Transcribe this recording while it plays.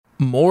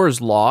Moore's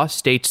law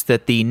states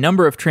that the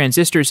number of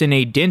transistors in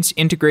a dense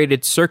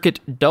integrated circuit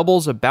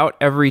doubles about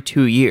every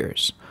 2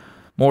 years.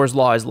 Moore's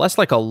law is less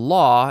like a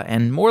law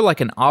and more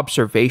like an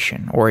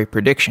observation or a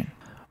prediction.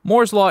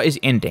 Moore's law is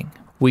ending.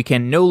 We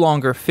can no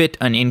longer fit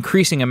an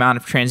increasing amount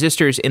of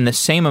transistors in the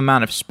same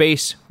amount of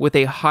space with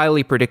a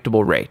highly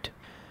predictable rate.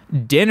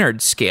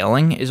 Dennard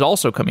scaling is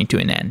also coming to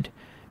an end.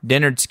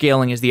 Dennard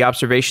scaling is the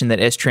observation that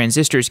as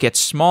transistors get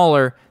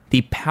smaller,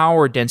 the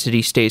power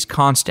density stays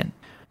constant.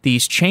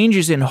 These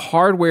changes in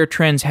hardware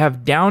trends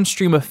have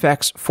downstream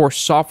effects for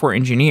software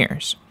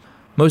engineers.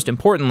 Most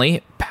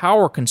importantly,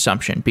 power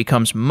consumption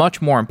becomes much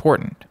more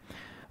important.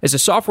 As a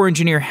software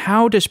engineer,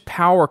 how does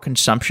power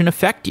consumption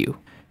affect you?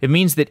 It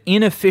means that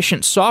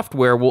inefficient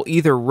software will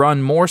either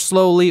run more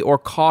slowly or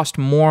cost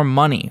more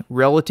money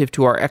relative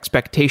to our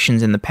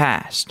expectations in the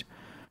past.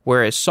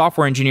 Whereas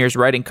software engineers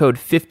writing code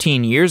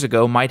 15 years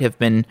ago might have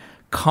been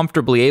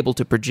comfortably able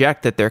to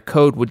project that their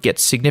code would get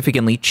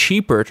significantly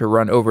cheaper to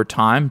run over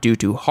time due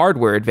to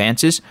hardware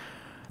advances,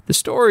 the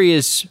story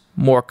is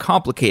more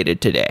complicated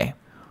today.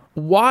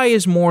 Why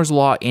is Moore's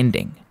law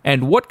ending?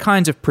 And what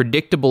kinds of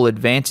predictable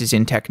advances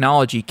in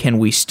technology can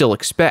we still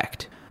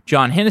expect?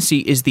 John Hennessy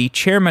is the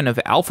chairman of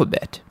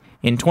Alphabet.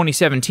 In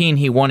 2017,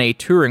 he won a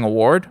Turing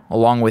Award,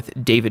 along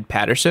with David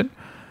Patterson,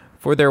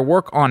 for their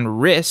work on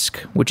RISC,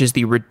 which is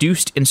the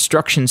Reduced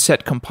Instruction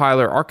Set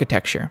Compiler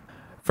Architecture.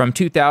 From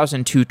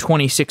 2000 to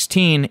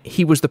 2016,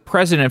 he was the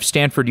president of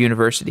Stanford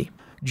University.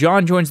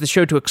 John joins the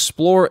show to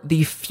explore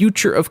the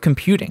future of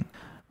computing.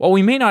 While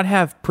we may not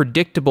have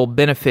predictable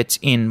benefits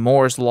in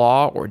Moore's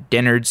law or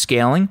Dennard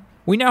scaling,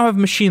 we now have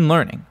machine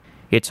learning.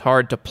 It's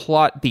hard to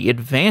plot the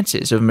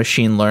advances of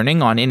machine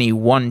learning on any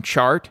one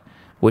chart,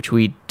 which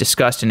we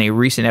discussed in a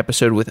recent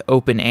episode with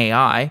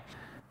OpenAI,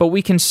 but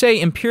we can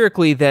say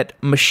empirically that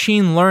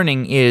machine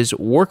learning is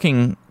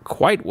working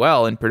quite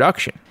well in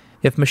production.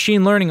 If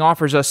machine learning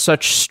offers us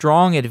such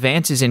strong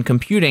advances in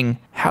computing,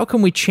 how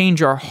can we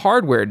change our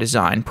hardware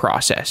design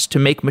process to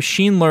make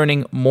machine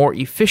learning more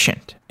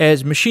efficient?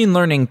 As machine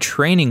learning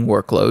training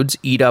workloads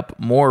eat up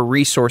more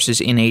resources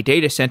in a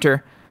data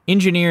center,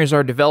 engineers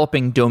are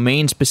developing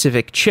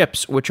domain-specific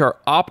chips which are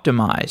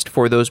optimized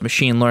for those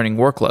machine learning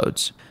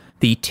workloads.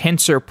 The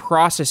Tensor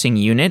Processing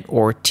Unit,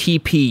 or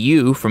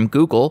TPU from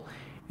Google,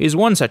 is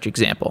one such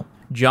example.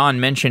 John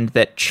mentioned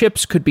that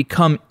chips could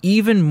become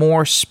even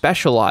more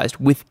specialized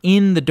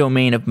within the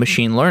domain of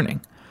machine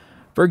learning.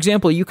 For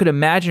example, you could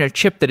imagine a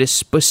chip that is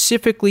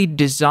specifically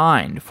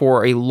designed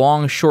for a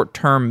long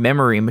short-term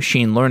memory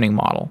machine learning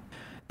model.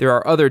 There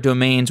are other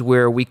domains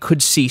where we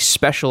could see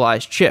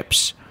specialized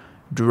chips: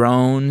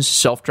 drones,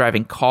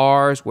 self-driving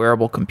cars,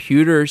 wearable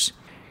computers.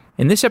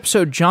 In this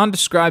episode, John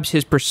describes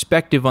his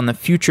perspective on the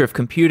future of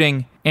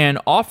computing and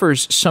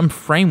offers some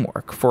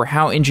framework for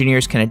how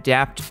engineers can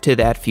adapt to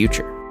that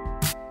future.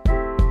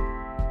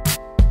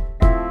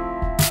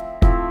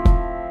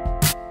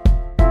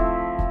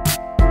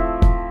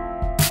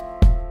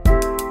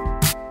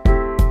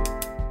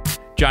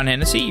 John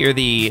Hennessy, you're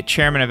the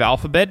chairman of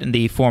Alphabet and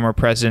the former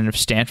president of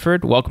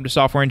Stanford. Welcome to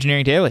Software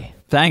Engineering Daily.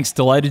 Thanks.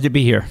 Delighted to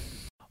be here.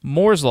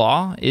 Moore's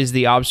law is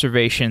the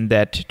observation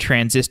that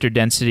transistor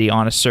density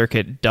on a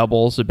circuit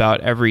doubles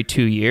about every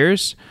 2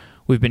 years.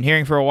 We've been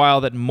hearing for a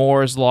while that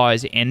Moore's law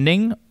is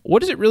ending. What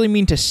does it really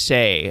mean to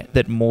say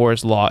that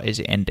Moore's law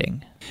is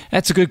ending?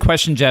 That's a good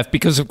question, Jeff,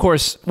 because, of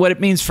course, what it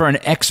means for an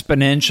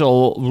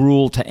exponential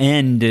rule to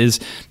end is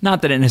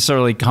not that it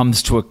necessarily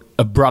comes to an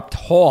abrupt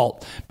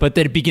halt, but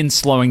that it begins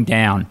slowing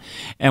down.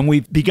 And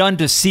we've begun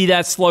to see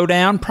that slow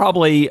down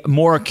probably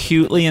more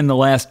acutely in the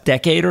last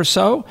decade or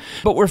so,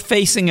 but we're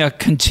facing a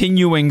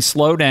continuing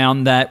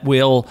slowdown that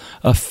will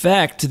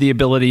affect the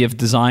ability of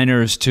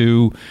designers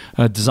to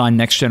design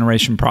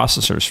next-generation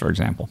processors, for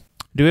example.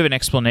 Do we have an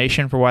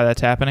explanation for why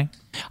that's happening?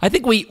 I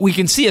think we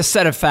can see a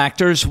set of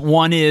factors.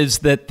 One is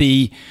that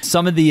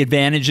some of the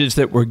advantages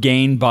that were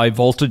gained by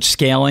voltage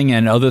scaling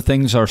and other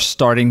things are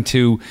starting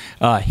to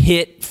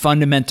hit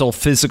fundamental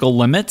physical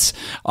limits.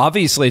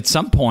 Obviously, at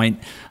some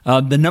point,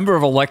 the number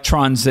of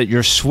electrons that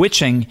you're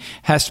switching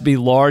has to be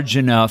large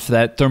enough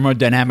that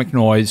thermodynamic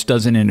noise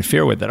doesn't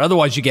interfere with it.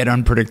 Otherwise, you get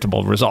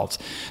unpredictable results.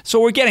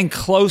 So we're getting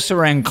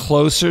closer and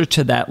closer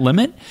to that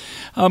limit.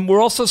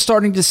 We're also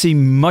starting to see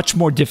much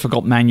more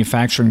difficult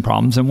manufacturing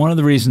problems. And one of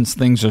the reasons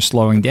things are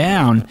slowing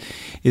down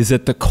is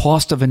that the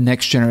cost of a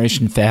next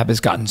generation fab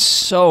has gotten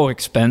so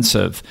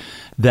expensive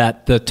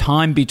that the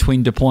time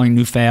between deploying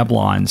new fab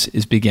lines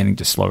is beginning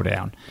to slow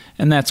down.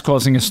 And that's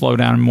causing a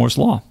slowdown in Moore's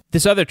law.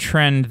 This other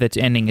trend that's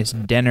ending is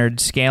Dennard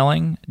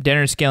scaling.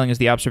 Dennard scaling is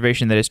the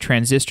observation that as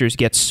transistors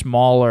get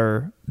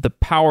smaller, the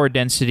power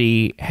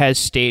density has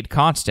stayed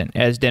constant,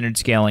 as Dennard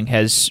scaling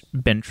has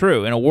been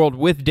true. In a world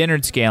with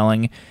Dennard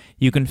scaling,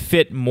 you can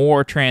fit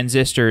more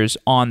transistors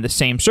on the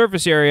same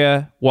surface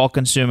area while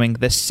consuming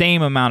the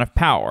same amount of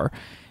power.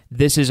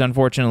 This is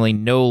unfortunately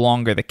no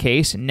longer the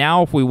case.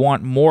 Now, if we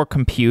want more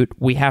compute,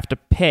 we have to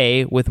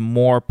pay with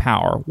more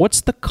power.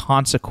 What's the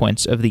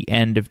consequence of the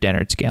end of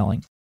Dennard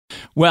scaling?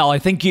 Well, I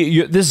think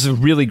this is a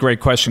really great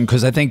question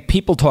because I think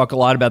people talk a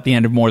lot about the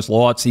end of Moore's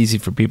Law. It's easy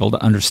for people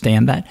to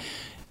understand that.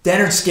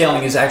 Dennard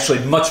scaling is actually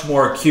much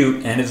more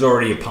acute and is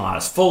already upon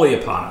us, fully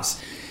upon us.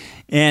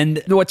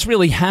 And what's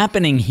really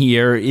happening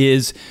here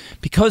is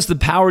because the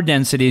power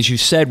density, as you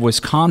said, was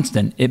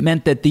constant, it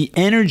meant that the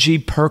energy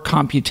per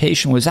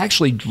computation was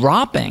actually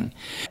dropping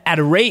at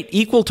a rate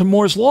equal to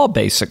Moore's Law,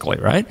 basically,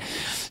 right?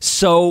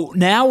 So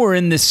now we're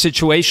in this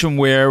situation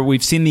where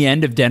we've seen the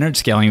end of Dennard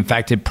scaling. In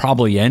fact, it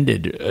probably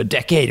ended a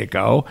decade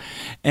ago.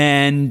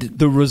 And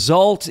the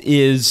result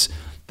is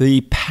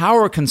the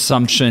power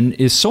consumption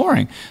is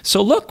soaring.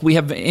 So look, we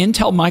have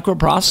Intel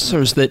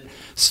microprocessors that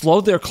slow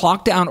their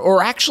clock down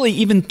or actually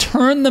even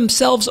turn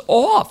themselves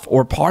off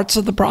or parts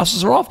of the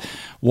processor off.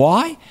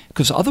 Why?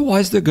 Because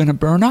otherwise they're going to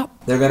burn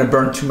up. They're going to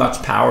burn too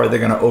much power. They're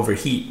going to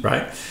overheat,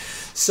 right?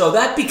 So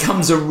that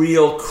becomes a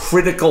real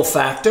critical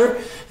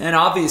factor. And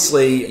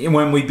obviously,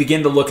 when we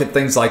begin to look at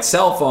things like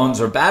cell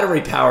phones or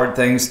battery-powered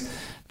things,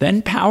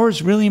 then power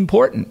is really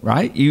important,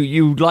 right?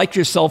 You'd like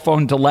your cell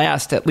phone to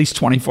last at least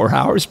 24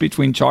 hours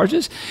between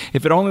charges.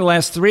 If it only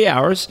lasts 3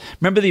 hours,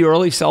 remember the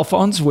early cell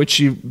phones, which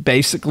you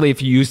basically, if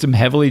you used them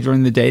heavily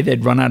during the day,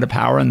 they'd run out of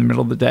power in the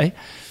middle of the day?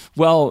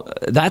 Well,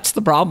 that's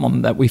the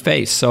problem that we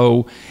face.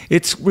 So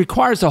it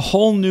requires a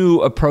whole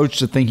new approach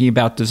to thinking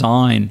about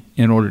design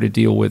in order to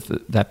deal with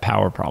that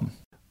power problem.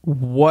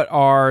 What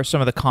are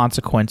some of the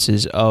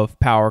consequences of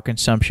power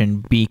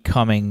consumption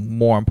becoming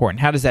more important?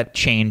 How does that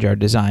change our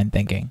design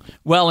thinking?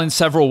 Well, in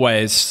several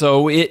ways.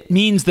 So it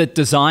means that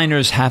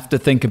designers have to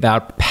think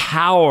about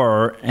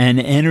power and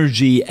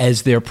energy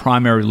as their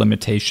primary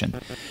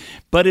limitation.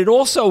 But it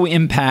also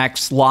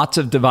impacts lots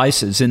of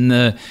devices. In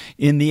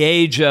the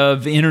age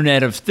of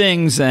Internet of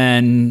Things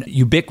and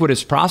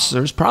ubiquitous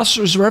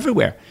processors are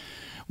everywhere.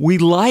 We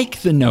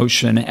like the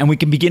notion, and we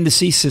can begin to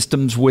see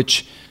systems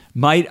which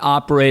might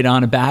operate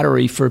on a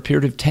battery for a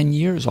period of 10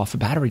 years off a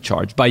battery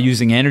charge by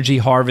using energy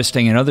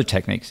harvesting and other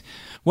techniques.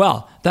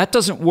 Well, that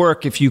doesn't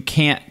work if you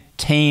can't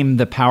tame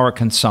the power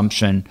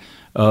consumption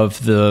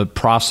of the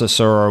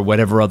processor or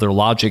whatever other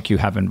logic you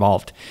have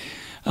involved.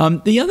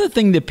 The other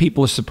thing that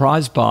people are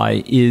surprised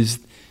by is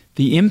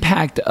the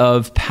impact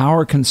of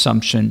power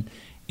consumption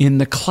in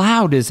the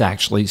cloud is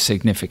actually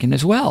significant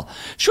as well.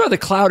 Sure, the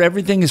cloud,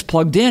 everything is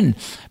plugged in,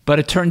 but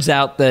it turns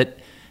out that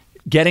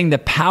getting the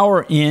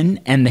power in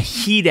and the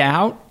heat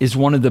out is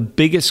one of the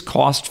biggest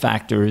cost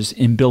factors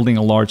in building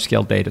a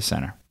large-scale data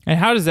center. And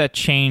how does that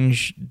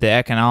change the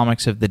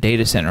economics of the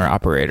data center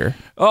operator?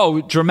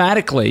 Oh,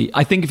 dramatically.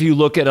 I think if you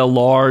look at a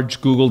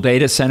large Google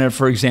data center,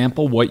 for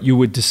example, what you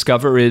would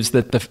discover is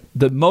that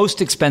the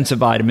most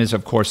expensive item is,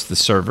 of course, the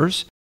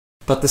servers.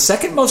 But the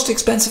second most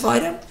expensive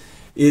item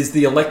is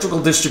the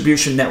electrical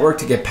distribution network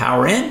to get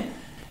power in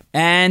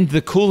and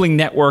the cooling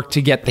network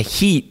to get the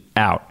heat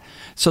out.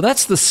 So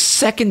that's the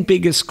second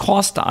biggest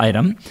cost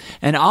item.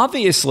 And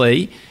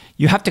obviously,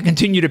 you have to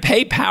continue to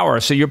pay power.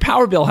 So your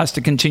power bill has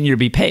to continue to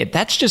be paid.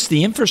 That's just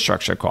the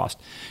infrastructure cost.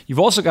 You've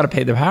also got to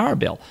pay the power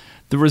bill.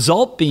 The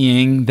result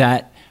being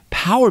that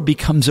power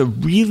becomes a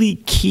really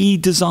key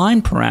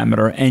design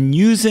parameter, and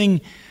using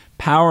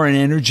power and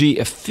energy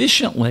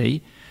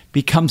efficiently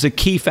becomes a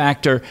key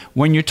factor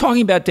when you're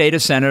talking about data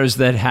centers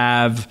that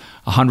have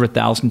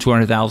 100,000,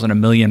 200,000, 1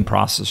 million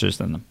processors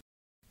in them.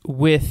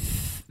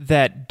 With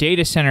that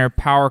data center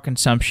power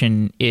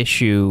consumption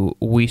issue,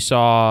 we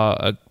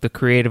saw the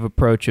creative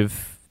approach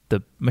of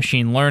the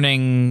machine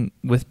learning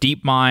with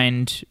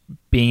DeepMind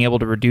being able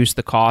to reduce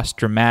the cost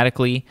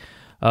dramatically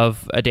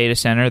of a data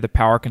center, the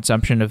power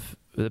consumption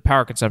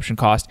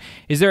cost.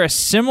 Is there a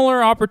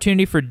similar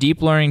opportunity for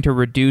deep learning to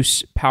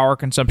reduce power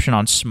consumption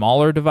on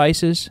smaller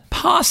devices?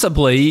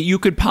 Possibly. You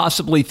could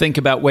possibly think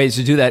about ways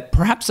to do that.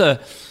 Perhaps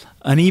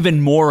an even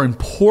more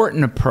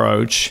important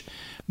approach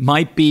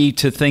might be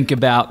to think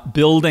about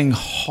building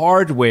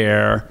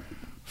hardware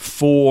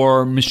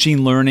for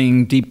machine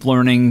learning, deep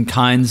learning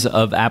kinds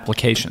of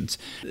applications.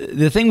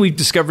 The thing we've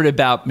discovered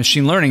about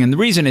machine learning, and the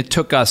reason it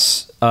took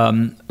us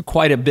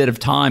quite a bit of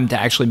time to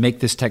actually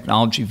make this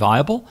technology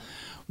viable,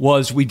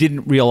 was we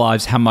didn't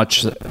realize how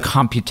much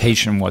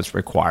computation was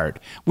required.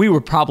 We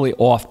were probably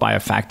off by a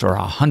factor of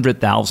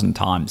 100,000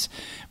 times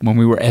when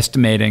we were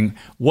estimating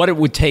what it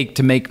would take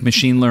to make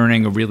machine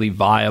learning a really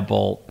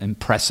viable,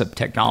 impressive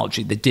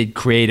technology that did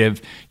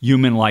creative,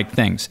 human-like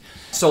things.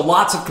 So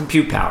lots of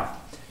compute power.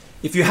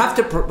 If you have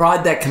to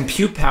provide that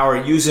compute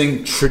power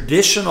using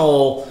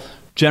traditional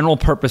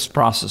general-purpose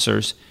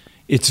processors,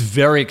 it's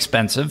very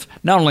expensive,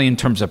 not only in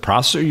terms of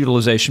processor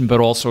utilization, but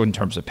also in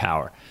terms of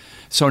power.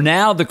 So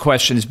now the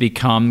question has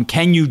become,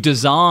 can you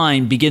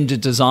begin to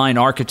design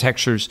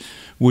architectures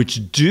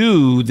which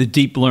do the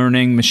deep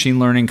learning, machine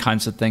learning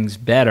kinds of things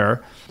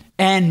better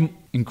and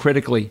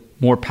critically,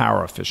 more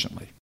power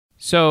efficiently?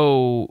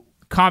 So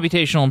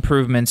computational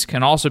improvements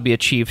can also be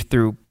achieved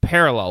through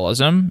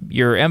parallelism.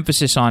 Your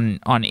emphasis on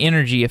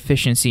energy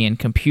efficiency and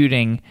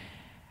computing,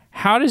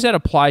 how does that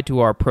apply to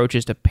our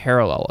approaches to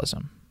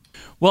parallelism?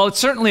 Well, it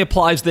certainly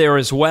applies there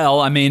as well.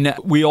 I mean,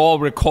 we all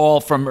recall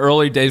from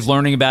early days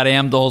learning about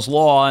Amdahl's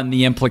law and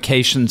the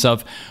implications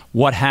of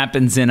what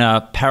happens in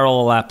a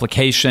parallel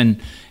application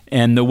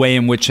and the way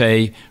in which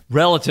a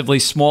relatively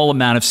small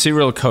amount of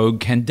serial code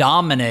can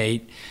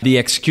dominate the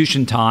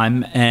execution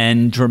time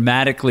and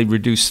dramatically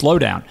reduce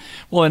slowdown.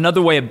 Well,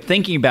 another way of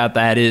thinking about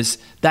that is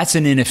that's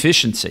an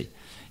inefficiency.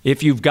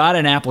 If you've got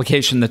an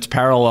application that's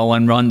parallel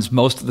and runs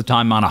most of the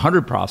time on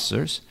 100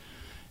 processors,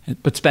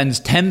 but spends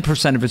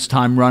 10% of its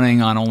time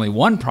running on only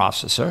one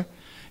processor,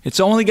 it's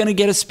only going to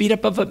get a speed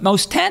up of at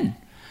most 10.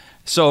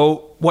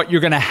 So what you're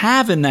going to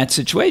have in that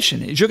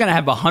situation is you're going to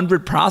have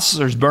 100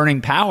 processors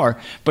burning power,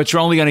 but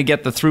you're only going to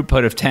get the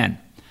throughput of 10.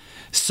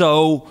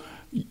 So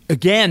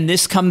again,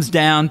 this comes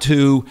down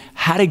to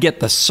how to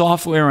get the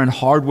software and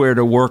hardware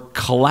to work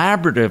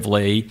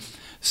collaboratively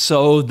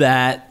so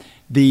that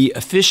the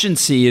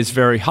efficiency is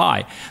very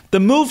high. The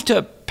move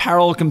to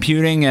parallel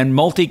computing and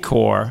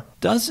multi-core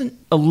doesn't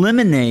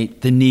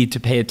eliminate the need to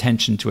pay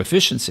attention to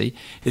efficiency.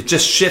 It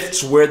just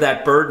shifts where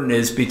that burden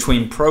is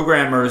between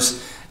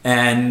programmers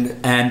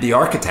and the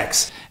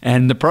architects.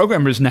 And the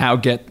programmers now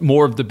get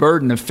more of the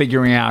burden of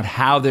figuring out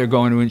how they're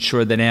going to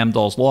ensure that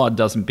Amdahl's law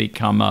doesn't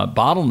become a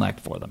bottleneck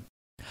for them.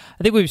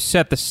 I think we've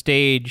set the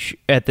stage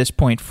at this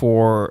point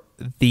for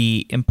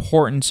the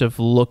importance of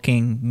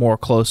looking more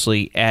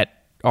closely at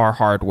our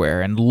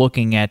hardware and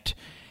looking at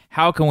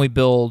how can we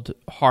build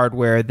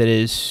hardware that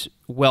is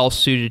well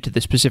suited to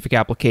the specific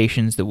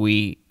applications that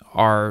we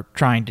are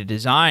trying to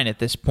design at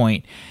this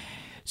point.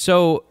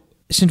 So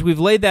since we've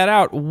laid that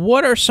out,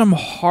 what are some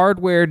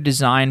hardware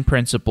design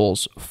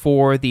principles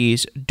for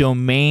these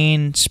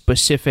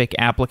domain-specific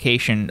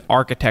application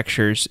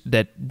architectures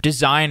that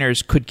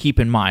designers could keep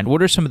in mind?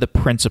 What are some of the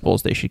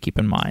principles they should keep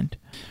in mind?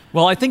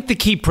 Well, I think the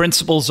key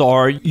principles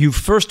are you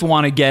first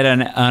want to get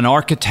an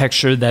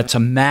architecture that's a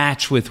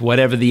match with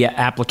whatever the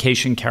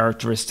application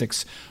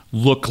characteristics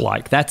look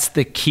like. That's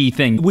the key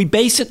thing. We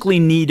basically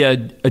need a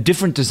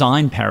different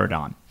design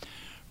paradigm.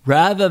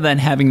 Rather than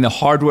having the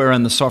hardware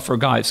and the software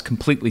guys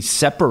completely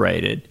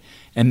separated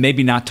and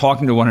maybe not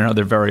talking to one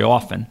another very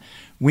often,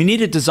 we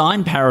need a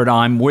design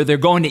paradigm where they're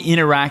going to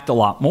interact a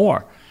lot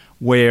more,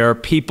 where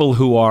people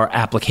who are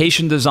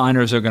application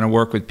designers are going to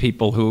work with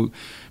people who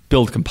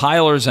build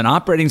compilers and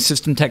operating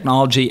system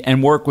technology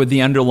and work with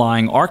the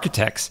underlying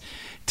architects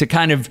to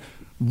kind of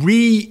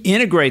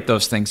reintegrate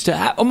those things,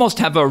 to almost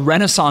have a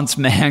Renaissance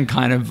man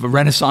kind of a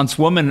Renaissance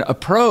woman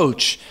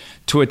approach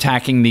to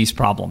attacking these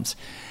problems.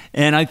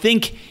 And I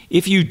think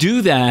if you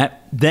do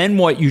that, then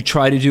what you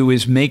try to do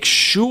is make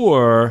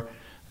sure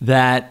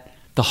that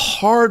the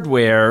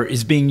hardware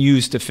is being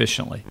used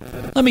efficiently.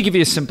 Let me give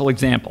you a simple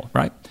example,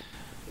 right?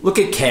 Look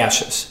at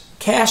caches.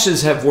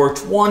 Caches have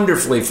worked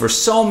wonderfully for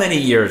so many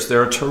years.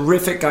 They're a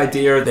terrific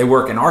idea. They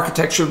work in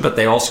architecture, but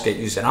they also get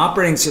used in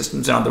operating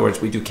systems. In other words,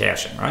 we do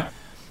caching, right?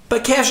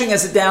 But caching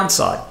has a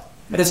downside.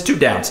 It has two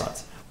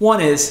downsides.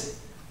 One is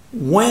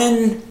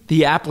when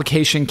the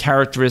application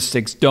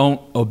characteristics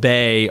don't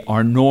obey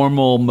our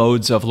normal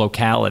modes of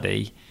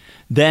locality,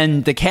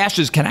 then the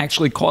caches can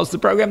actually cause the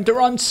program to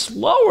run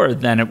slower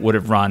than it would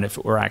have run if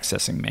it were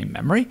accessing main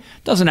memory.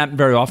 Doesn't happen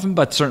very often,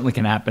 but certainly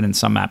can happen in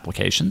some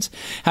applications.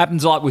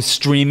 Happens a lot with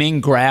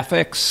streaming,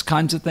 graphics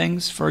kinds of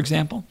things, for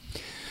example.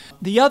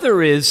 The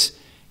other is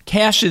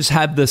caches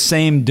have the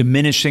same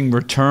diminishing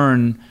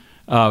return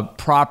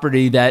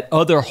property that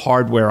other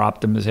hardware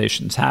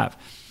optimizations have.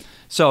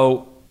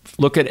 So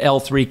look at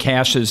L3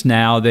 caches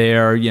now.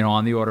 They're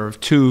on the order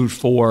of 2,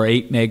 4,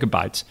 8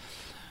 megabytes.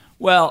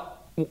 Well,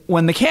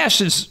 when the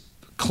cache is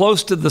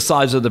close to the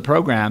size of the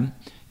program,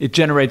 it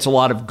generates a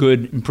lot of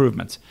good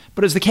improvements.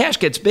 But as the cache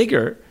gets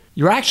bigger,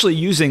 you're actually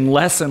using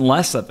less and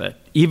less of it,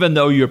 even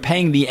though you're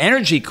paying the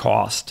energy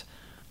cost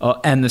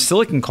and the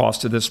silicon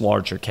cost of this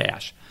larger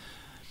cache.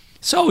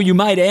 So you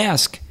might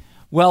ask,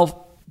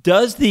 well,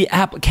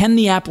 can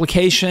the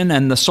application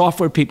and the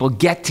software people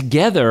get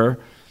together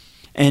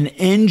and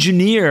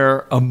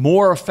engineer a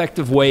more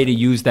effective way to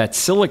use that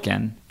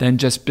silicon than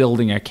just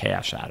building a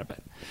cache out of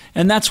it?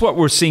 And that's what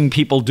we're seeing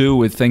people do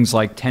with things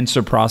like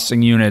tensor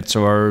processing units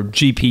or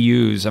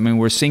GPUs. I mean,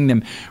 we're seeing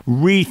them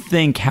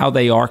rethink how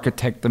they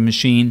architect the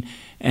machine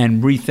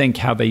and rethink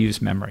how they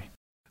use memory.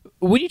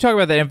 When you talk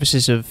about that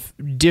emphasis of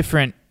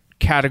different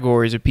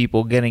categories of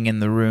people getting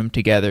in the room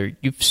together,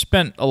 you've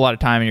spent a lot of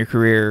time in your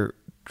career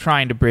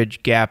trying to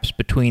bridge gaps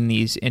between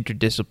these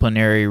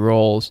interdisciplinary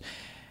roles.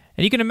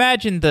 And you can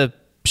imagine the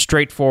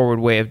straightforward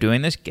way of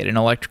doing this: get an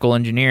electrical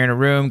engineer in a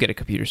room, get a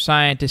computer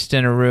scientist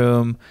in a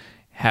room,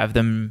 have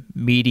them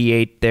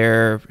mediate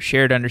their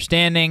shared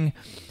understanding.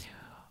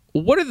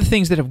 What are the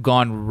things that have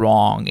gone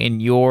wrong in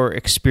your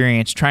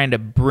experience trying to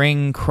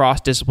bring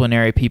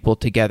cross-disciplinary people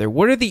together?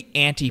 What are the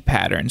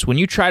anti-patterns when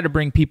you try to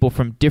bring people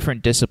from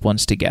different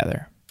disciplines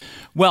together?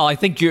 Well, I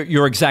think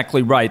you're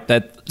exactly right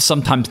that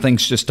sometimes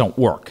things just don't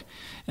work.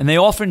 And they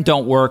often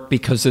don't work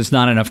because there's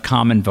not enough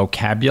common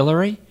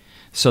vocabulary.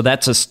 So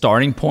that's a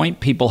starting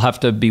point. People have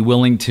to be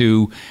willing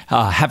to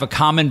have a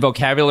common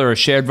vocabulary or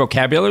shared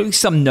vocabulary,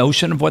 some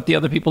notion of what the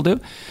other people do.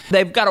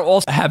 They've got to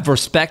also have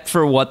respect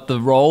for what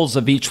the roles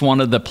of each one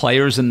of the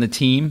players in the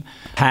team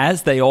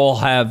has. They all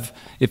have,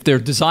 if they're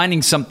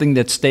designing something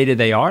that's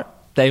state-of-the-art,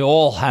 they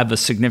all have a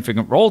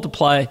significant role to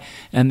play,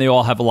 and they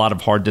all have a lot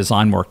of hard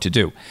design work to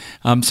do.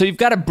 So you've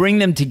got to bring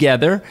them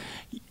together,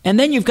 and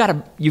then you've got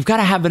to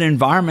have an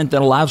environment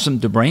that allows them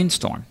to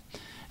brainstorm.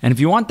 And if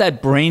you want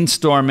that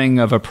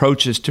brainstorming of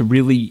approaches to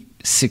really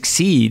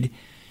succeed,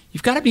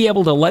 you've got to be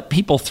able to let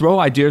people throw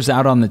ideas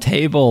out on the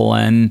table.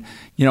 And,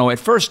 at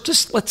first,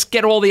 just let's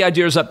get all the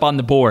ideas up on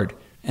the board.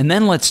 And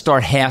then let's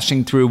start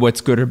hashing through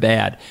what's good or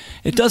bad.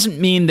 It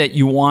doesn't mean that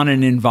you want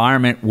an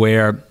environment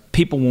where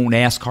people won't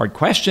ask hard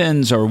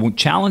questions or won't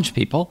challenge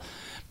people,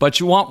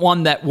 but you want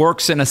one that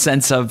works in a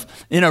sense of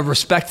in a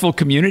respectful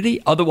community.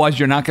 Otherwise,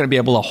 you're not going to be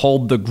able to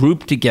hold the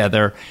group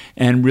together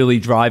and really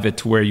drive it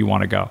to where you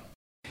want to go.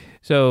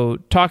 So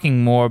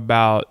talking more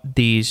about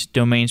these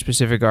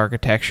domain-specific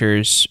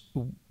architectures,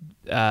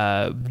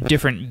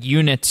 different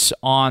units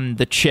on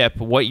the chip,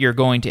 what you're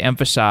going to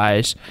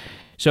emphasize.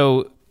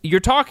 So you're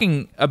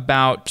talking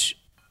about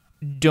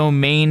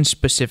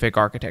domain-specific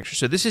architecture.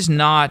 So this is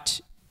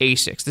not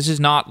ASICs. This is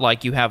not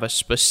like you have a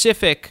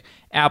specific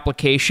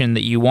application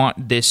that you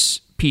want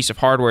this piece of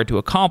hardware to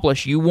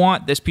accomplish. You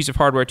want this piece of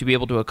hardware to be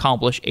able to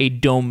accomplish a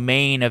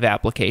domain of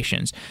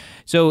applications.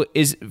 So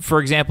for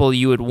example,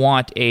 you would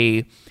want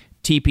a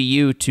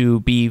TPU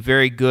to be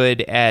very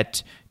good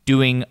at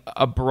doing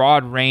a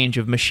broad range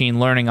of machine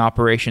learning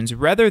operations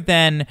rather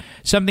than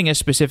something as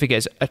specific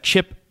as a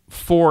chip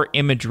for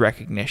image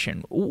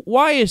recognition.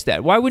 Why is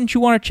that? Why wouldn't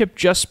you want a chip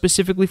just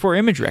specifically for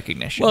image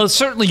recognition? Well,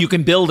 certainly you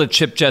can build a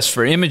chip just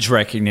for image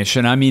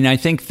recognition. I mean, I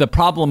think the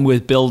problem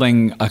with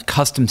building a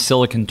custom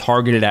silicon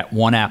targeted at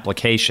one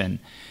application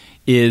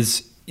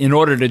is in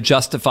order to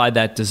justify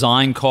that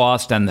design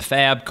cost and the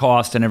fab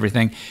cost and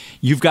everything,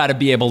 you've got to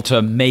be able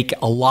to make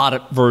a lot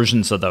of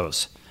versions of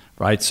those,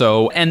 right?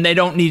 So, and they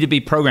don't need to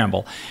be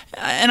programmable.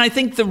 And I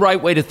think the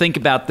right way to think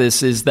about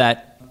this is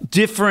that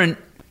different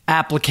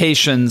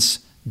applications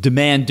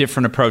demand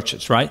different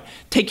approaches, right?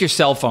 Take your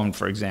cell phone,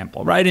 for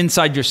example, right?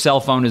 Inside your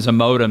cell phone is a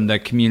modem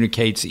that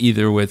communicates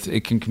either with,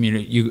 it can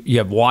communicate, you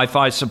have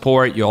Wi-Fi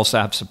support, you also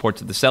have support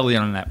to the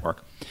cellular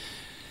network.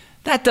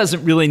 That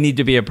doesn't really need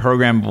to be a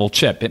programmable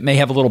chip. It may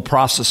have a little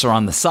processor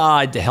on the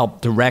side to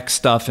help direct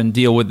stuff and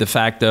deal with the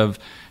fact of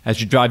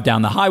as you drive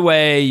down the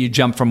highway, you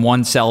jump from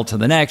one cell to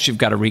the next, you've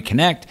got to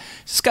reconnect.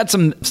 It's got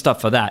some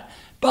stuff for that.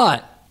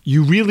 But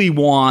you really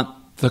want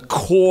the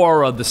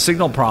core of the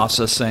signal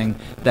processing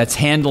that's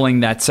handling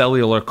that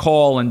cellular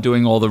call and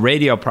doing all the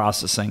radio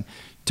processing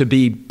to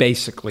be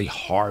basically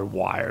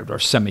hardwired or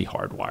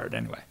semi-hardwired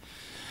anyway.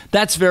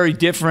 That's very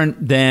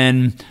different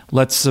than,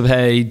 let's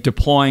say,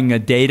 deploying a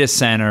data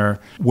center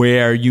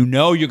where you're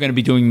going to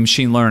be doing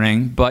machine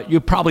learning, but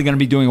you're probably going to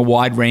be doing a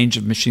wide range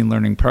of machine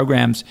learning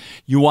programs.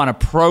 You want a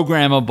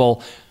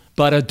programmable,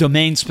 but a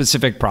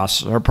domain-specific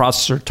processor, a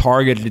processor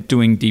targeted at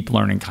doing deep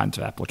learning kinds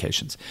of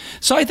applications.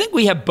 So I think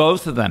we have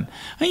both of them.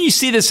 And you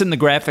see this in the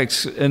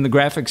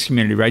graphics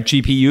community, right?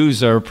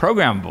 GPUs are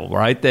programmable,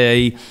 right?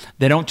 They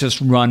don't just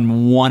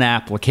run one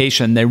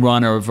application. They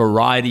run a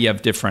variety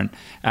of different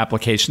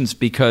applications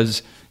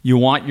because you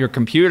want your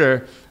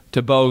computer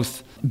to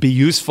both be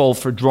useful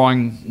for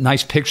drawing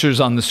nice pictures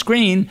on the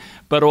screen,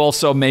 but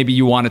also maybe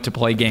you want it to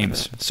play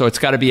games. So it's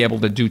got to be able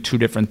to do two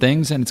different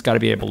things, and it's got to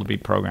be able to be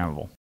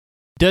programmable.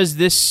 Does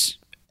this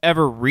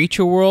ever reach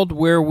a world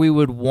where we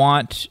would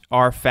want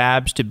our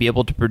fabs to be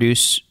able to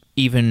produce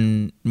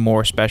even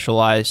more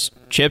specialized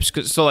chips?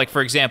 So, like,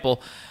 for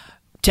example,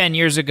 10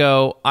 years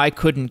ago, I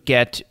couldn't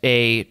get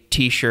a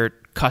T-shirt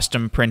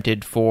custom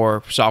printed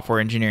for Software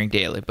Engineering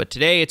Daily. But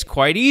today, it's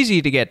quite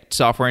easy to get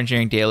Software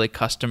Engineering Daily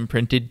custom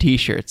printed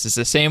T-shirts. Does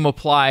the same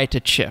apply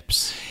to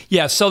chips?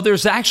 Yeah, so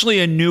there's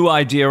actually a new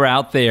idea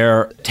out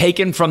there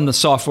taken from the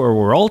software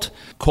world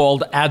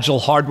called Agile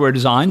Hardware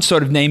Design,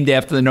 sort of named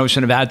after the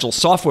notion of Agile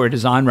software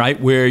design, right?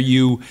 Where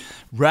you,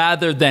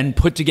 rather than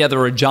put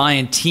together a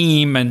giant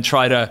team and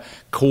try to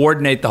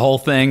coordinate the whole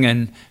thing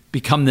and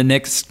become the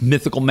next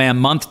Mythical Man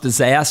Month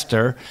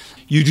disaster,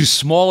 you do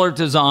smaller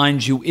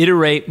designs, you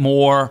iterate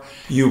more,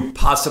 you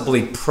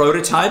possibly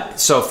prototype.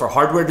 So for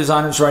hardware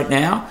designers right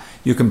now,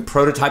 you can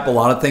prototype a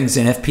lot of things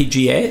in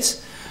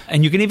FPGAs.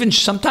 And you can even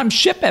sometimes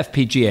ship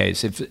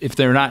FPGAs. If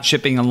they're not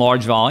shipping in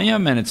large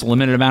volume and it's a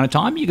limited amount of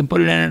time, you can put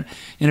it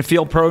in a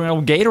field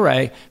programmable gate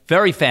array,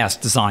 very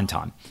fast design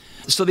time.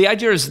 So the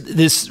idea is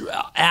this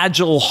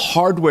agile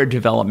hardware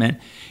development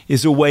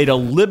is a way to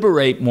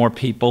liberate more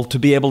people to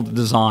be able to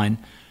design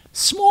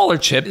smaller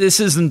chip.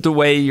 This isn't the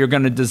way you're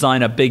going to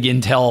design a big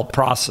Intel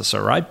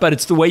processor, right? But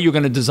it's the way you're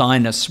going to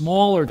design a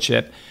smaller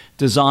chip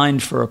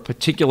designed for a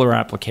particular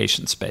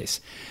application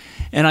space.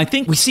 And I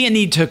think we see a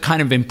need to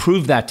kind of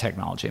improve that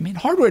technology. I mean,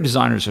 hardware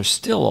designers are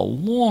still a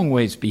long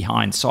ways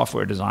behind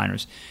software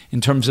designers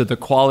in terms of the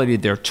quality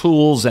of their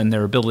tools and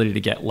their ability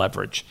to get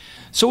leverage.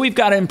 So we've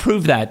got to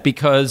improve that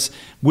because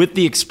with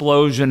the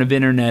explosion of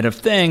Internet of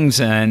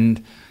Things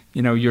and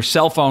your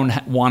cell phone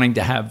wanting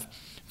to have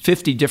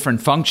 50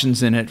 different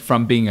functions in it,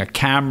 from being a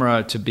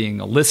camera to being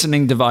a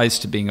listening device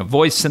to being a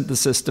voice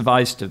synthesis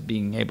device to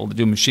being able to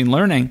do machine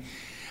learning.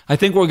 I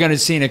think we're going to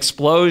see an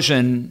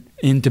explosion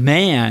in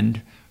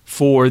demand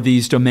for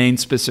these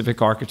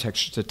domain-specific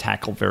architectures to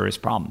tackle various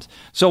problems.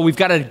 So we've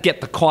got to get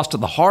the cost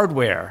of the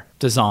hardware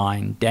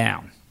design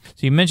down.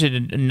 So you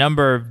mentioned a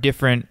number of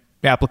different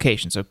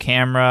applications, so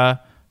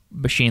camera,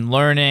 machine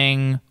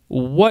learning.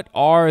 What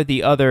are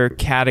the other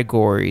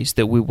categories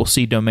that we will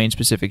see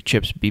domain-specific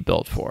chips be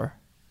built for?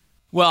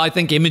 Well, I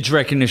think image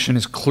recognition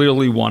is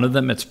clearly one of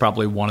them. It's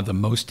probably one of the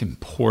most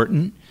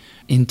important.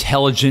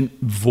 Intelligent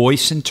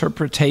voice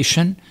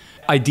interpretation.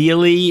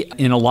 Ideally,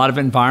 in a lot of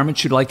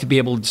environments, you'd like to be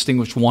able to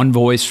distinguish one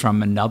voice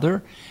from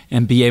another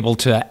and be able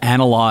to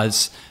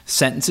analyze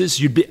sentences.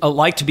 You'd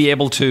like to be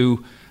able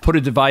to put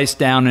a device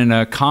down in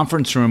a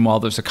conference room while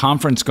there's a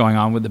conference going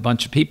on with a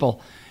bunch of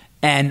people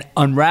and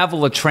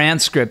unravel a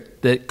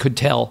transcript that could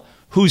tell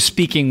who's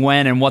speaking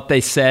when and what they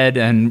said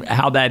and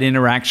how that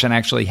interaction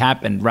actually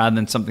happened, rather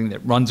than something that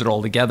runs it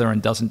all together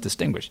and doesn't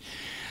distinguish.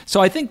 So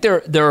I think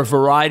there are a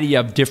variety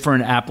of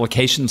different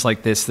applications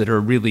like this that are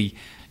really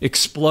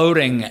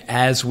exploding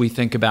as we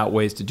think about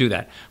ways to do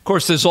that. Of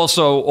course, there's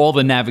also all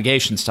the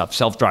navigation stuff,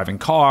 self-driving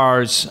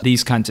cars,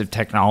 these kinds of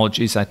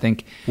technologies, I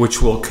think,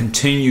 which will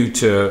continue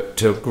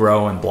to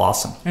grow and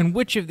blossom. And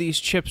which of these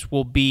chips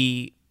will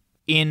be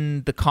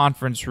in the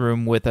conference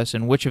room with us,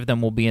 and which of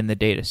them will be in the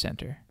data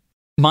center?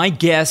 My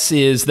guess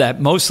is that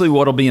mostly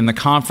what will be in the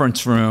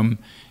conference room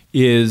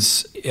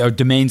is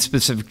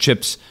domain-specific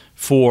chips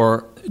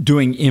for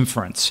doing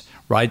inference,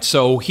 right?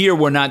 So here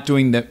you're not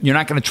going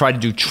to try to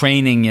do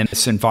training in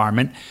this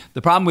environment.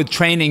 The problem with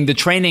the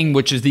training,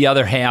 which is the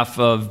other half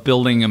of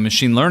building a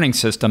machine learning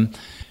system,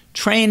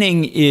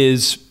 training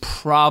is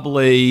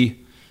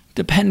probably,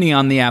 depending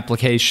on the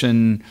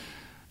application,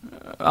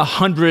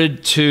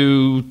 100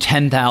 to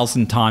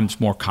 10,000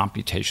 times more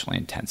computationally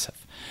intensive.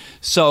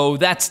 So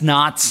that's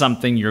not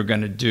something you're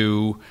going to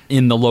do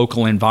in the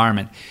local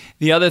environment.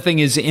 The other thing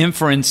is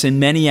inference. In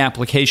many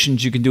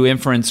applications, you can do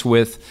inference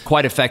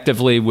quite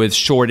effectively with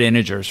short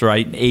integers,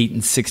 right? 8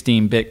 and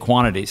 16-bit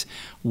quantities.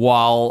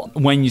 While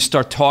when you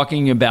start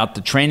talking about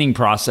the training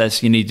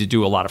process, you need to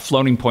do a lot of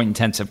floating point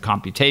intensive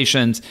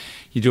computations.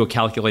 You do a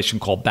calculation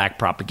called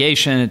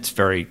backpropagation. It's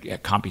very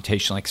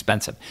computationally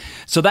expensive.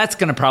 So that's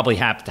going to probably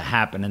have to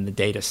happen in the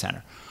data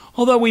center.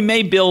 Although we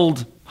may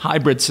build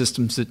hybrid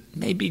systems that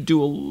maybe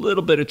do a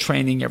little bit of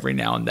training every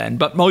now and then,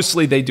 but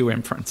mostly they do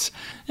inference.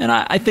 And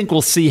I think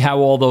we'll see how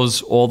all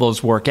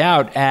those work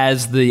out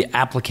as the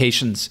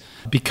applications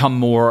become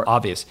more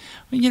obvious.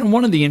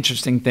 One of the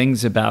interesting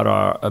things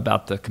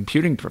about the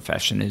computing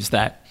profession is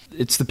that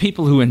it's the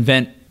people who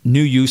invent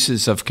new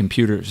uses of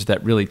computers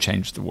that really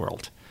change the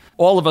world.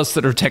 All of us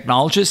that are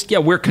technologists,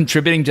 we're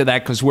contributing to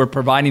that because we're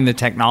providing the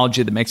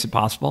technology that makes it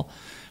possible.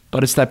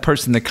 But it's that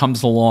person that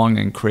comes along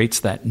and creates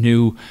that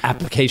new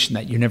application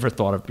that you never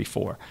thought of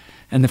before.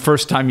 And the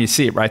first time you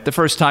see it, right? The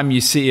first time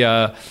you see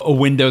a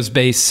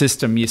Windows-based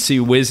system, you see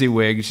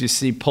WYSIWYGs, you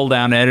see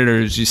pull-down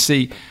editors, you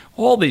see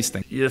all these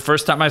things. The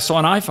first time I saw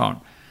an iPhone,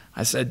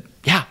 I said,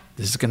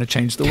 this is going to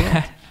change the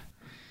world.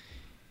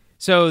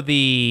 So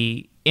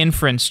the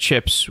inference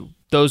chips,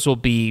 those will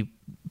be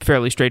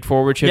fairly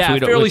straightforward chips? Yeah,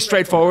 fairly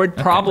straightforward,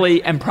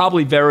 probably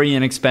very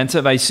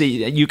inexpensive.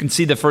 You can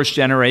see the first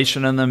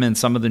generation of them in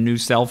some of the new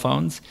cell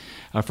phones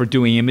for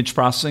doing image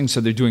processing. So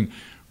they're doing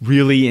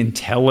really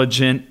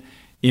intelligent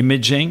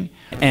imaging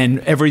and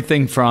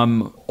everything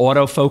from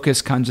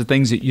autofocus kinds of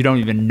things that you don't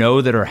even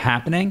know that are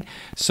happening.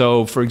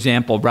 So, for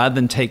example, rather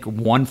than take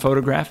one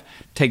photograph,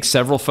 take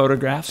several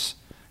photographs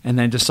and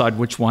then decide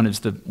which one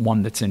is the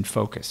one that's in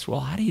focus. Well,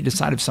 how do you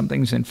decide if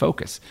something's in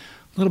focus?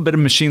 A little bit of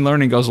machine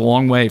learning goes a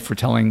long way for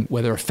telling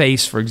whether a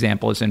face, for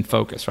example, is in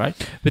focus, right?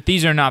 But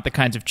these are not the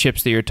kinds of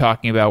chips that you're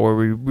talking about where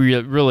we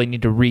really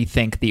need to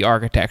rethink the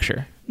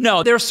architecture.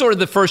 No, they're sort of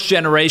the first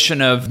generation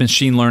of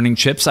machine learning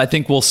chips. I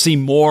think we'll see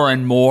more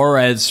and more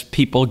as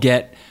people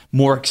get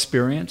more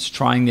experience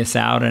trying this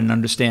out and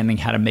understanding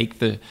how to make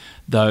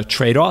the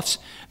trade-offs.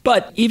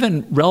 But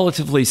even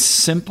relatively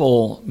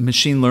simple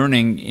machine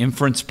learning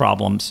inference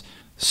problems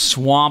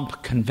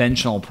swamp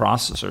conventional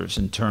processors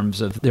in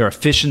terms of their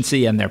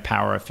efficiency and their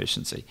power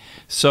efficiency.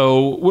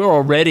 So we're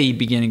already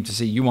beginning to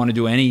see you want to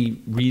do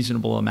any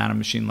reasonable amount of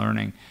machine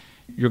learning,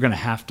 you're going to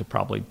have to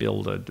probably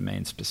build a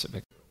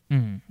domain-specific.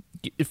 Mm-hmm.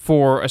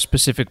 For a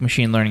specific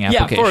machine learning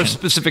application. Yeah, for a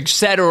specific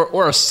set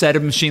or a set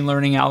of machine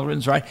learning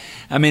algorithms, right?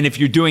 I mean, if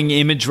you're doing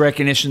image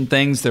recognition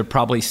things, they're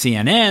probably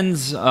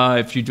CNNs.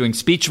 If you're doing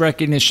speech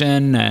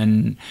recognition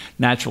and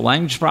natural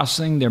language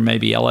processing, there may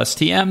be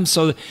LSTM.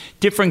 So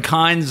different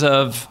kinds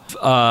of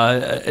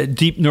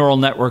deep neural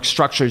network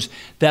structures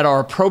that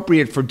are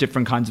appropriate for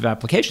different kinds of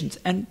applications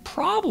and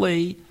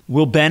probably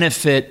will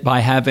benefit by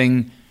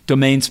having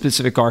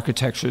domain-specific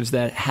architectures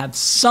that have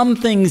some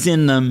things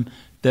in them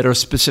that are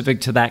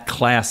specific to that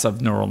class of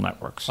neural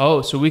networks.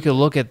 Oh, so we could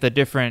look at the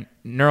different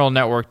neural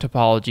network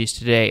topologies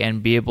today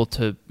and be able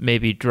to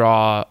maybe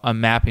draw a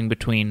mapping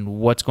between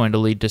what's going to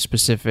lead to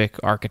specific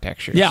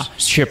architectures. Yeah.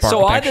 Chip architectures.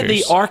 So either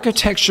the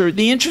architecture,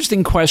 the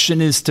interesting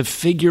question is to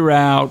figure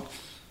out,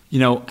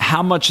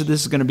 how much of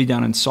this is going to be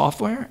done in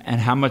software and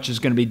how much is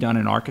going to be done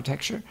in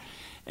architecture,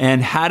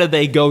 and how do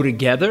they go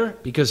together?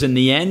 Because in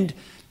the end,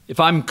 if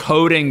I'm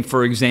coding,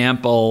 for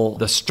example,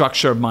 the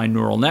structure of my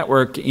neural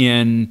network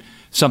in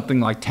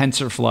something like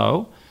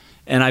TensorFlow,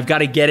 and I've got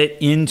to get it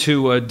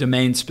into a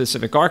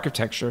domain-specific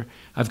architecture,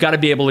 I've got to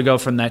be able to go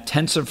from that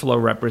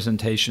TensorFlow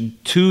representation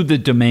to the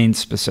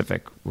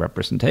domain-specific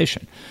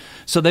representation.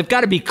 So they've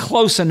got to be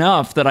close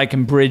enough that I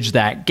can bridge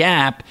that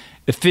gap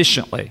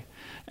efficiently.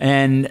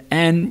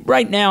 And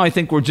right now, I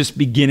think we're just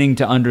beginning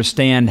to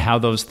understand how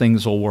those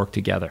things will work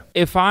together.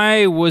 If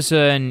I was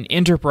an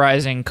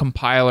enterprising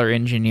compiler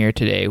engineer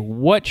today,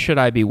 what should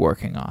I be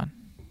working on?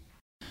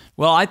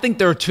 Well, I think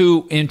there are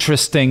two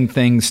interesting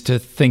things to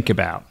think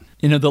about.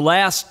 The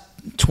last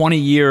 20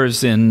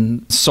 years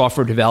in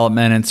software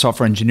development and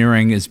software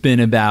engineering has been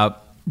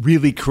about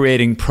really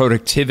creating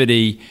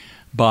productivity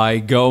by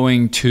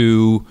going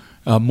to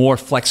more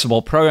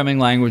flexible programming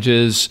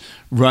languages,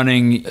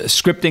 running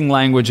scripting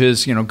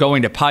languages,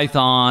 going to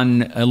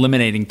Python,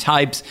 eliminating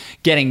types,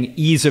 getting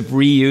ease of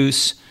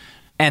reuse.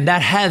 And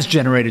that has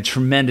generated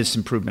tremendous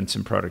improvements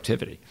in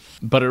productivity.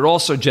 But it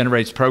also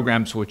generates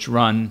programs which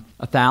run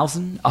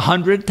 1,000,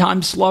 100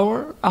 times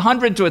slower,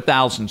 100 to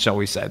 1,000, shall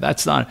we say.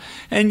 That's not.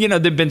 And, there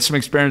have been some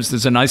experiments.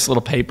 There's a nice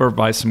little paper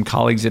by some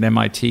colleagues at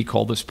MIT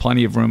called There's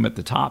Plenty of Room at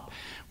the Top,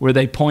 where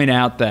they point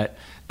out that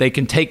they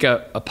can take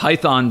a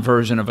Python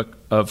version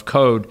of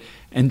code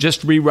and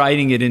just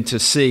rewriting it into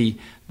C,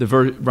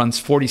 runs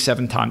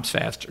 47 times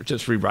faster,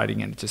 just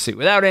rewriting it into C,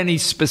 without any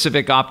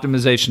specific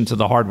optimization to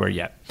the hardware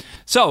yet.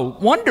 So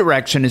one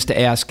direction is to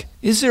ask,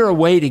 is there a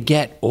way to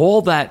get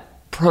all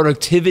that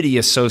productivity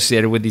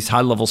associated with these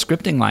high-level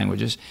scripting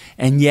languages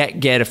and yet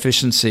get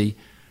efficiency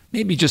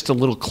maybe just a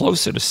little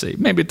closer to C?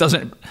 Maybe it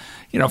doesn't,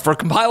 for a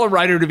compiler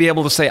writer to be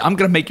able to say, I'm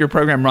going to make your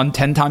program run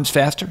 10 times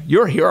faster,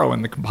 you're a hero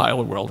in the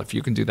compiler world if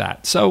you can do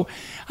that. So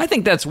I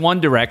think that's one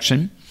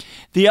direction.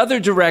 The other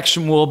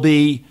direction will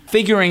be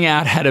figuring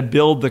out how to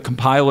build the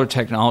compiler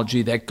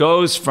technology that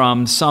goes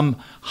from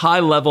some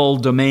high-level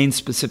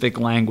domain-specific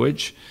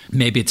language,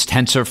 maybe it's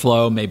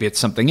TensorFlow, maybe it's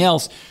something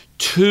else,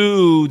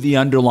 to the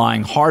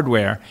underlying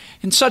hardware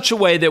in such a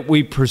way that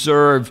we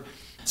preserve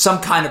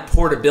some kind of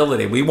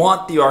portability. We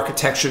want the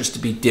architectures to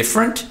be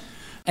different,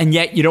 and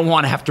yet you don't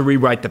want to have to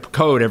rewrite the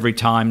code every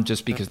time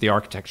just because the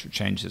architecture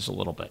changes a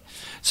little bit.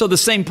 So the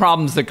same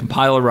problems that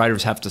compiler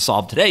writers have to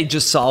solve today,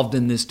 just solved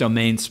in this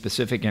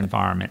domain-specific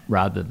environment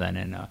rather than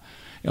in a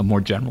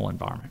more general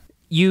environment.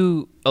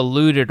 You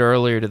alluded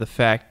earlier to the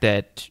fact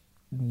that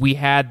we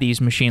had these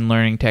machine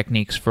learning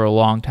techniques for a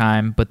long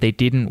time, but they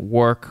didn't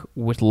work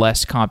with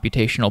less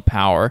computational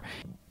power.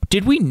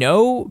 Did we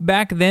know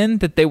back then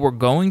that they were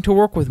going to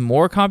work with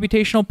more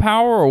computational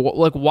power?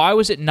 Or why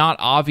was it not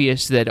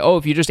obvious that,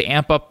 if you just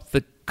amp up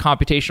the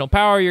computational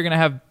power, you're going to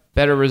have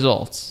better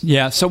results?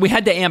 Yeah, so we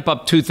had to amp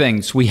up two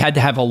things. We had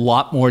to have a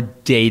lot more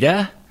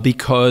data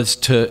because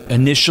to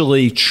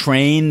initially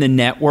train the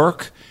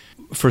network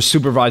for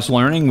supervised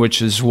learning,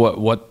 which is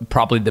what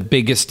probably the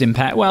biggest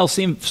impact,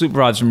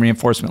 supervised and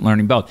reinforcement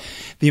learning both.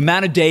 The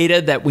amount of data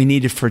that we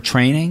needed for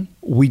training,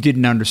 we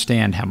didn't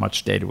understand how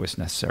much data was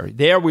necessary.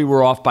 There we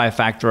were off by a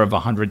factor of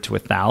 100 to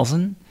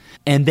 1,000.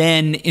 And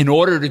then in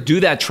order to do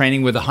that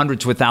training with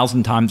 100 to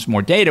 1,000 times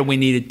more data, we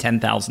needed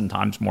 10,000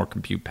 times more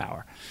compute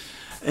power.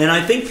 And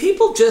I think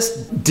people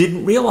just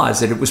didn't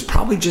realize it. It was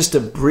probably just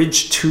a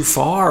bridge too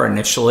far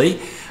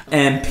initially.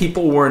 And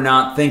people were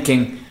not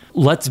thinking,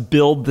 let's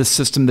build the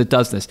system that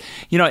does this.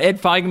 Ed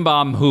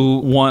Feigenbaum,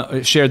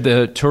 who shared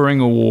the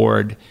Turing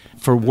Award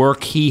for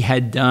work he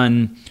had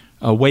done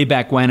way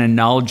back when in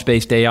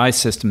knowledge-based AI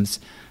systems,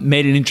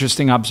 made an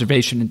interesting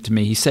observation to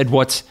me. He said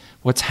what's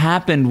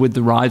happened with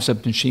the rise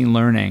of machine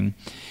learning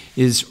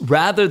is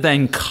rather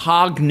than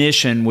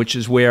cognition, which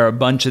is where a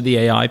bunch of the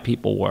AI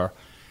people were,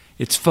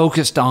 it's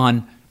focused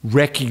on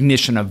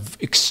recognition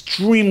of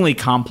extremely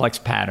complex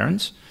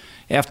patterns.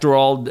 After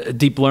all,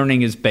 deep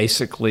learning is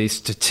basically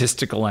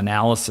statistical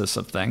analysis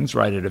of things,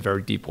 right, in a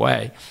very deep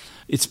way.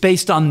 It's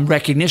based on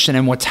recognition.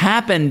 And what's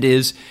happened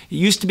is it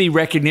used to be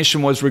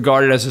recognition was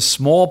regarded as a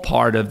small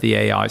part of the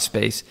AI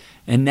space.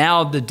 And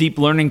now the deep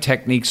learning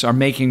techniques are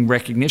making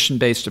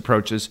recognition-based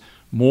approaches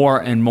more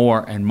and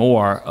more and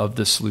more of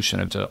the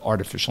solution to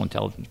artificial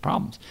intelligence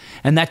problems.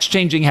 And that's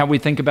changing how we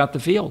think about the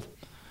field.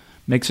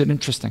 Makes it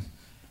interesting.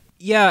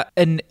 Yeah,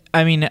 and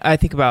I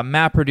think about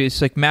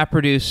MapReduce.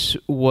 MapReduce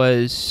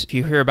was, if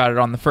you hear about it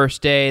on the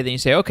first day, then you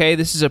say, okay,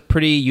 this is a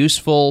pretty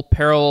useful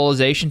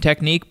parallelization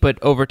technique, but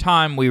over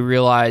time we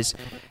realize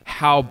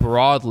how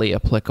broadly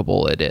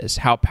applicable it is,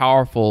 how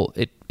powerful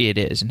it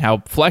is, and how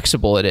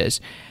flexible it is.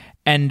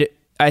 And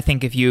I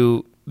think if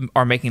you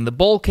are making the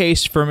bull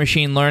case for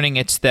machine learning,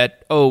 it's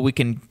that, we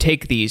can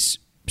take these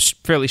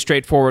fairly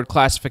straightforward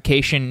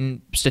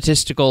classification,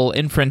 statistical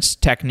inference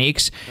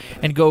techniques,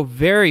 and go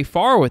very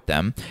far with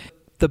them.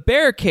 The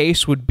bear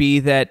case would be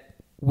that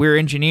we're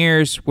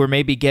engineers, we're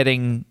maybe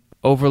getting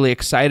overly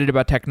excited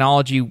about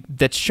technology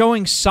that's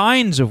showing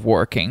signs of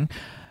working,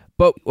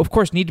 but of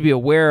course need to be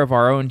aware of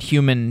our own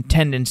human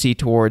tendency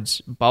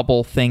towards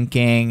bubble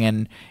thinking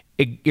and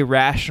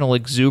irrational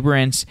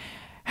exuberance.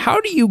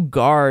 How do you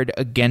guard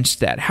against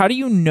that? How do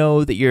you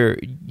know that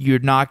you're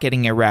not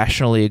getting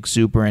irrationally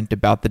exuberant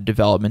about the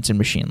developments in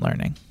machine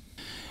learning?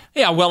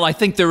 Yeah, well, I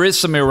think there is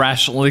some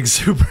irrational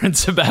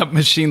exuberance about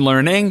machine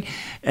learning.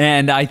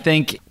 And I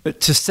think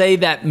to say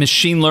that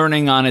machine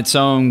learning on its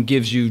own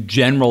gives you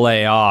general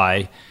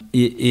AI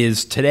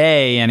is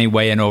today,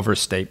 anyway, an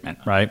overstatement,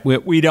 right?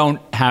 We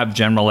don't have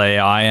general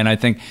AI. And I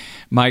think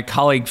my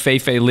colleague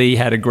Fei-Fei Li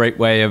had a great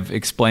way of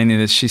explaining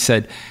this. She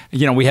said,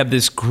 we have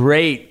this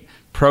great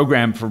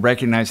program for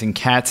recognizing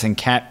cats and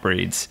cat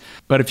breeds.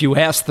 But if you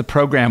ask the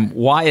program,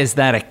 why is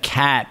that a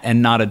cat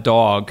and not a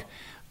dog?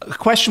 A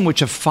question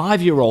which a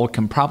 5-year-old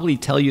can probably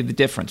tell you the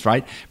difference,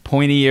 right?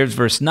 Pointy ears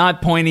versus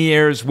not pointy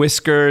ears,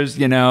 whiskers,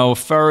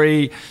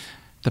 furry.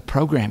 The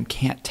program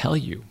can't tell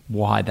you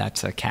why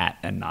that's a cat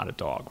and not a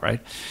dog, right?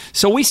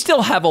 So we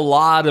still have a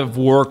lot of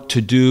work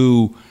to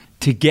do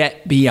to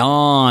get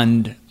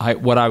beyond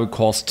what I would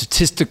call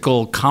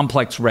statistical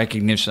complex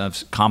recognition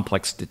of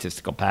complex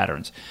statistical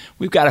patterns.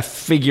 We've got to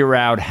figure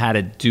out how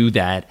to do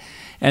that.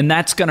 And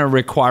that's going to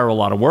require a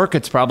lot of work.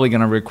 It's probably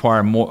going to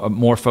require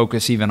more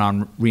focus even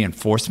on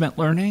reinforcement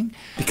learning.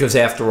 Because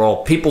after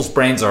all, people's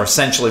brains are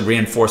essentially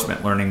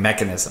reinforcement learning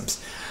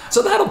mechanisms.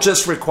 So that'll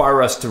just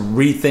require us to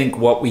rethink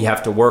what we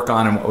have to work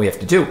on and what we have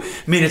to do.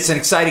 I mean, it's an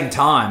exciting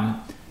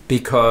time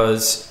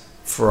because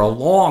for a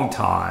long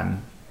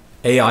time,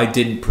 AI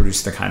didn't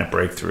produce the kind of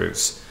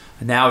breakthroughs.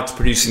 And now it's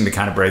producing the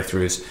kind of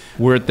breakthroughs.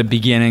 We're at the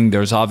beginning.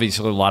 There's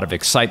obviously a lot of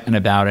excitement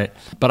about it.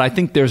 But I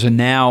think there's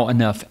now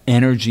enough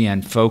energy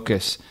and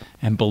focus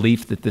and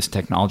belief that this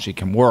technology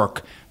can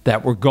work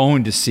that we're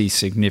going to see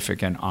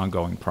significant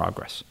ongoing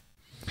progress.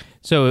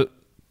 So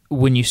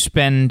when you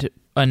spend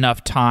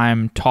enough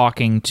time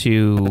talking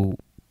to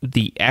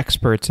the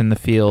experts in the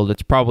field,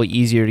 it's probably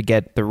easier to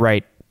get the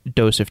right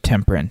dose of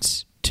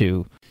temperance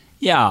to...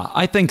 Yeah,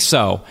 I think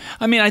so.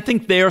 I mean, I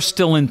think they're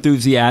still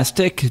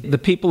enthusiastic. The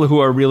people who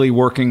are really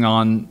working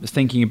on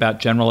thinking about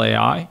general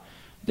AI,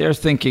 they're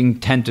thinking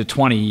 10 to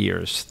 20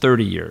 years,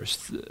 30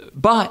 years.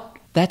 But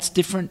that's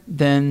different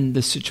than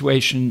the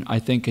situation, I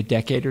think, a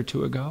decade or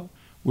two ago,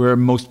 where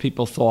most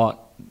people thought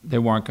they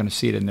weren't going to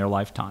see it in their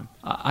lifetime.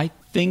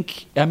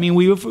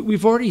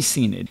 We've already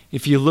seen it.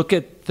 If you look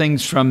at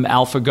things from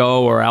AlphaGo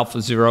or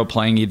AlphaZero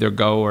playing either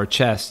Go or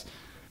chess,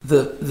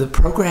 the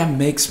program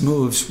makes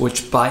moves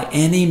which by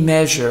any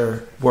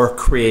measure were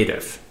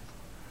creative.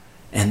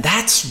 And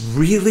that's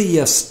really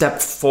a step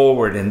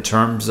forward in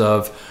terms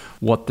of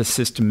what the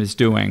system is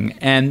doing.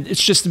 And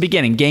it's just the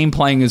beginning. Game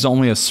playing is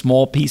only a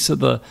small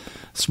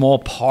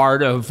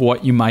part of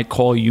what you might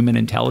call human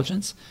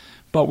intelligence.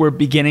 But we're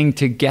beginning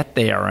to get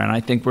there. And I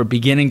think we're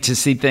beginning to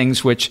see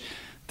things which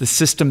the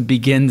system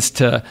begins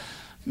to,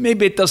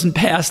 maybe it doesn't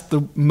pass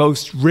the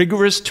most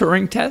rigorous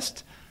Turing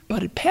test,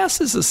 but it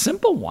passes a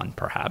simple one,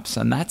 perhaps,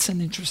 and that's an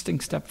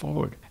interesting step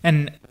forward.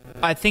 And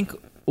I think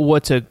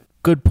what's a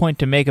good point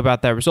to make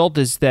about that result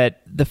is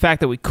that the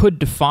fact that we could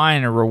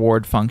define a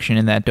reward function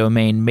in that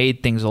domain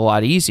made things a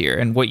lot easier.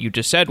 And what you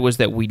just said was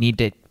that we need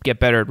to get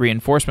better at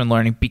reinforcement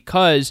learning,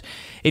 because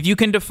if you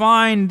can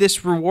define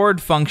this reward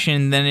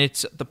function, then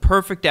it's the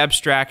perfect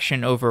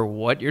abstraction over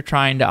what you're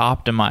trying to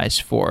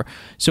optimize for.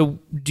 So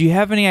do you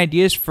have any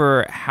ideas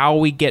for how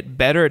we get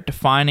better at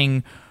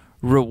defining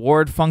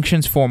reward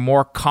functions for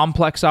more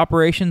complex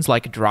operations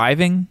like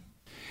driving?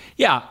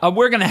 Yeah,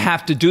 we're going to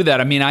have to do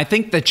that. I mean, I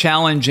think the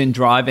challenge in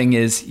driving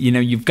is,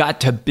 you've got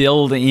to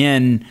build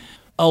in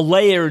a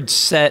layered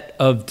set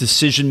of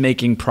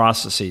decision-making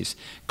processes.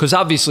 Because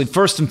obviously,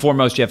 first and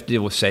foremost, you have to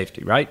deal with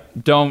safety, right?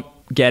 Don't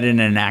get in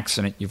an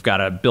accident. You've got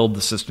to build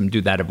the system,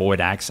 do that, avoid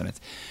accidents.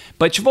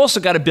 But you've also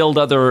got to build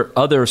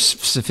other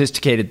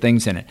sophisticated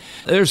things in it.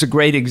 There's a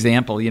great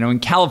example. In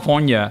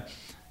California,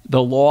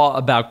 the law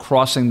about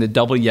crossing the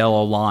double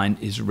yellow line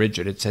is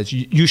rigid. It says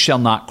you shall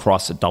not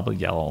cross a double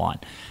yellow line.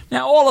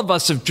 Now, all of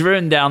us have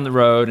driven down the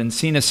road and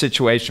seen a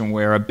situation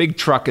where a big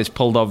truck is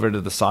pulled over to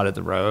the side of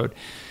the road,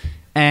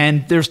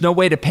 and there's no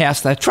way to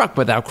pass that truck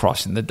without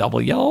crossing the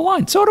double yellow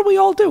line. So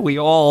what do? We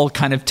all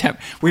kind of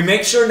we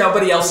make sure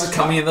nobody else is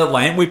coming in the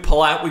lane. We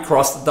pull out, we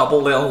cross the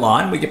double yellow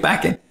line, we get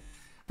back in,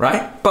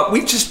 right? But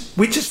we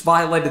just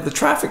violated the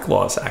traffic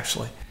laws,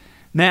 actually.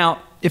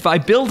 Now, if I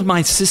build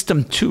my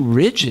system too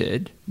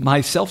rigid,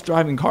 my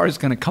self-driving car is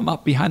going to come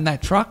up behind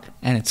that truck,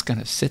 and it's going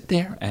to sit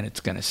there, and it's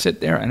going to sit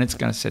there, and it's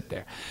going to sit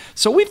there.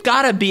 So we've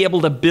got to be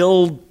able to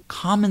build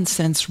common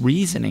sense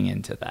reasoning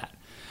into that.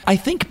 I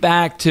think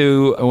back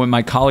to when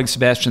my colleague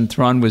Sebastian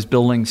Thrun was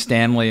building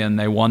Stanley, and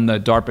they won the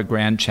DARPA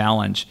Grand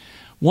Challenge.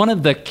 One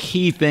of the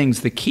key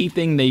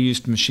thing they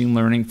used machine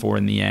learning for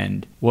in the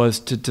end was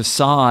to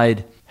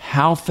decide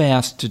how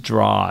fast to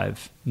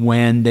drive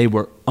when they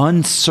were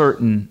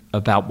uncertain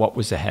about what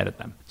was ahead of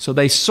them. So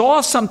they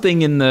saw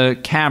something in the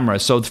camera,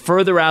 so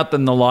further out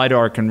than the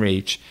LiDAR can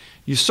reach.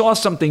 You saw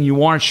something, you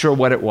weren't sure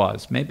what it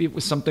was. Maybe it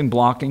was something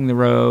blocking the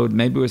road,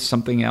 maybe it was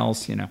something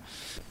else,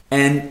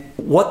 And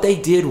what they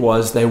did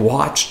was they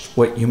watched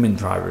what human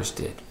drivers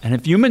did. And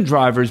if human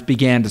drivers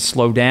began to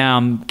slow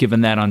down,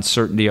 given that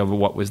uncertainty over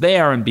what was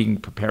there and being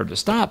prepared to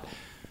stop,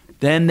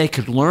 then they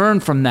could learn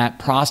from that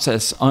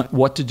process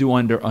what to do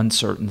under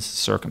uncertain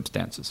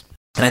circumstances.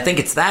 And I think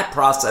it's that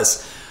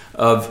process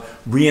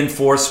of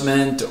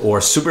reinforcement or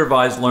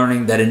supervised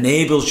learning that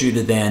enables you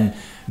to then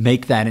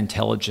make that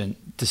intelligent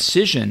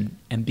decision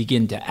and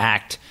begin to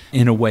act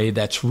in a way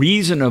that's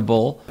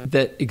reasonable,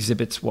 that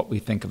exhibits what we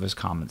think of as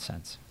common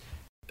sense.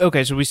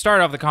 Okay, so we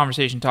start off the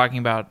conversation talking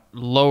about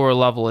lower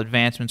level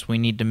advancements we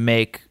need to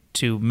make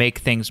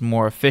things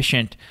more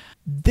efficient.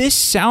 This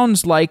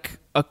sounds like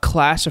a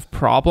class of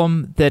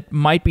problem that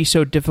might be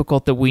so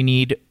difficult that we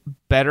need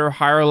better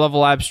higher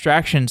level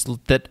abstractions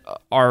that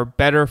are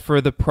better for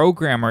the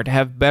programmer to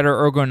have better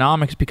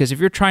ergonomics, because if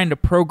you're trying to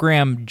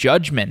program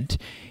judgment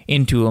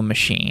into a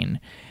machine,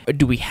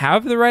 do we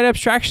have the right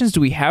abstractions? Do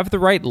we have the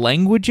right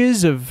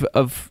languages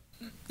of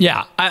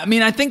Yeah,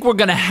 I think we're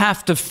going to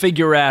have to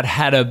figure out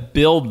how to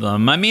build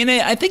them.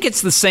 I think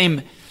it's the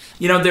same.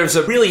 There's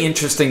a really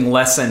interesting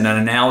lesson, an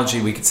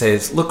analogy we could say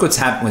is, look what's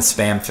happened with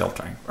spam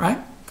filtering, right?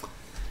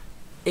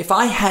 If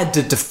I had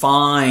to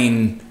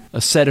define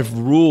a set of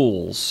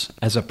rules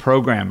as a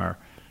programmer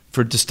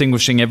for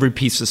distinguishing every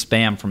piece of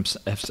spam from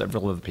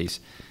several other pieces,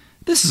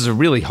 this is a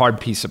really hard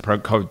piece of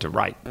code to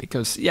write,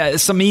 because,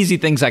 some easy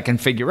things I can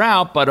figure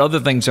out, but other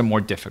things are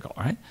more difficult,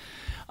 right?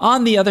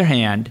 On the other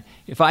hand,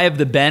 if I have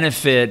the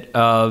benefit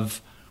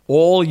of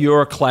all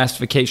your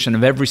classification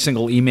of every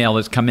single email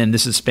that's come in,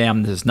 this is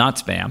spam, this is not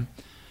spam,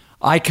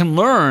 I can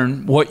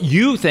learn what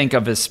you think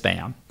of as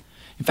spam.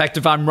 In fact,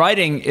 if I'm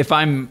writing the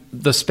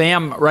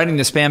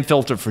spam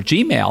filter for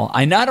Gmail,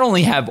 I not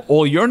only have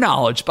all your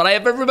knowledge, but I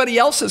have everybody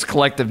else's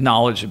collective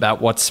knowledge about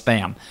what's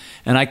spam,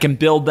 and I can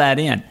build that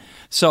in.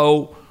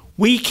 So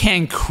we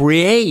can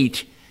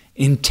create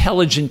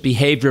intelligent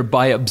behavior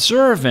by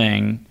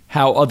observing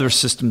how other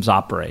systems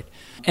operate.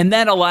 And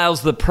that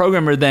allows the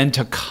programmer then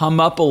to come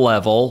up a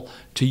level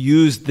to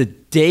use the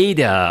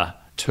data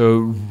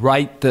to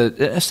write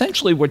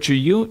essentially what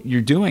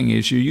you're doing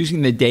is you're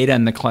using the data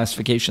and the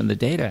classification of the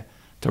data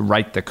to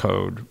write the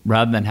code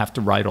rather than have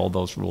to write all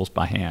those rules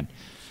by hand.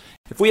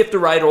 If we have to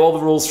write all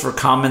the rules for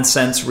common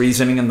sense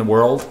reasoning in the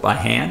world by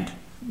hand,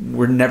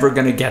 we're never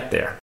going to get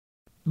there.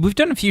 We've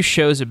done a few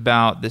shows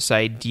about this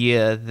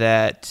idea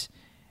that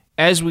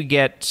as we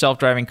get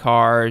self-driving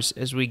cars,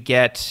 as we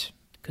get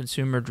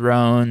consumer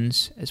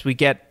drones, as we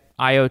get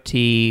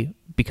IoT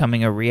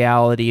becoming a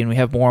reality and we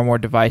have more and more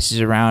devices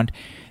around,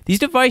 these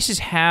devices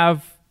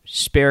have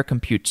spare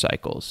compute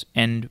cycles.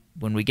 And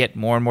when we get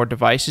more and more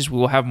devices, we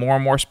will have more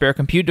and more spare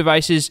compute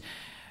devices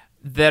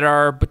that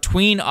are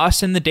between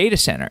us and the data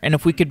center. And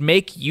if we could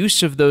make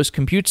use of those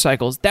compute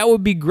cycles, that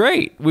would be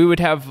great. We would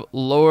have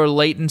lower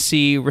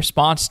latency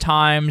response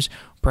times.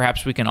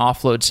 Perhaps we can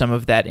offload some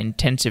of that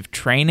intensive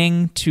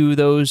training to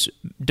those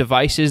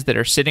devices that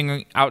are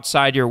sitting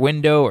outside your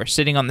window or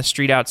sitting on the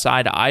street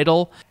outside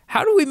idle.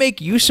 How do we make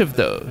use of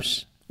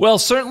those? Well,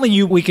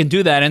 certainly we can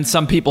do that, and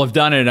some people have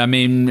done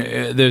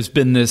it. There's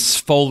been this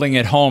folding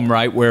at home,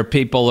 right, where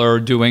people are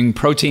doing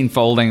protein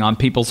folding on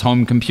people's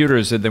home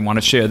computers that they want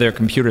to share their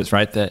computers,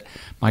 right, that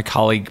my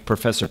colleague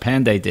Professor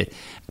Pandey did.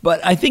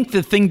 But I think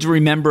the thing to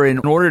remember in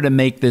order to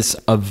make this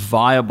a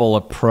viable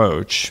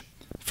approach,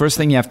 first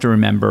thing you have to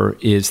remember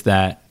is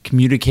that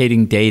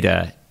communicating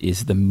data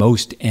is the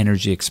most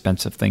energy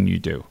expensive thing you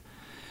do.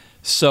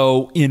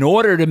 So in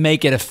order to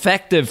make it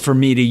effective for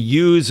me to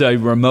use a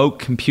remote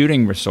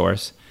computing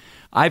resource,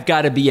 I've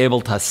got to be able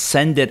to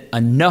send it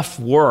enough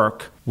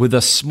work with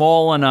a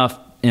small enough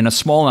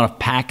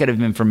packet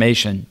of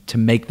information to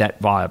make that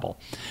viable.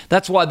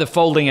 That's why the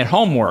folding at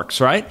home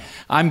works, right?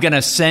 I'm going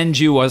to send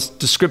you a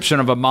description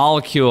of a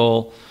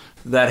molecule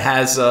that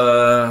has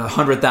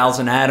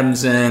 100,000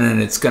 atoms in,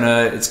 and it's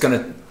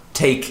gonna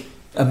take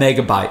a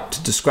megabyte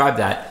to describe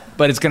that.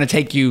 But it's going to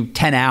take you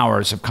 10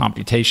 hours of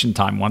computation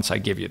time once I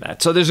give you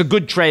that. So there's a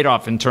good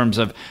trade-off in terms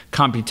of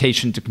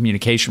computation to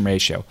communication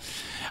ratio.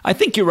 I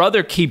think your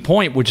other key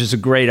point, which is a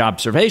great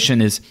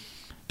observation, is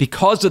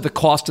because of the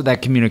cost of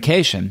that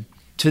communication,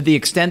 to the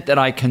extent that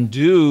I can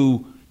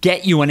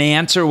get you an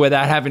answer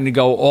without having to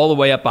go all the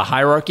way up a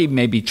hierarchy,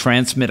 maybe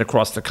transmit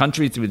across the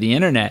country through the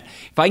internet,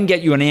 if I can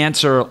get you an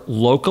answer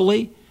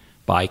locally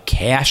by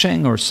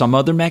caching or some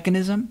other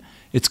mechanism,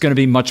 it's going to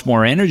be much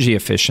more energy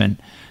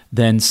efficient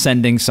than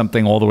sending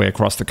something all the way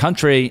across the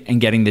country and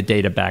getting the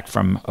data back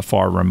from a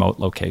far remote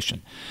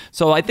location.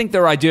 So I think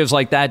there are ideas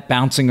like that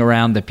bouncing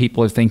around that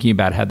people are thinking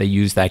about how they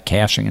use that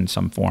caching in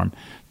some form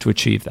to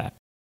achieve that.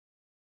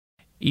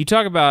 You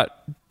talk about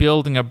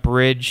building a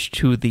bridge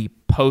to the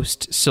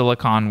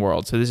post-silicon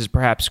world. So this is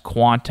perhaps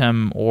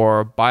quantum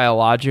or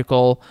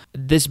biological.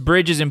 This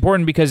bridge is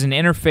important because an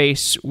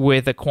interface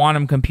with a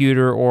quantum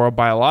computer or a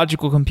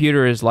biological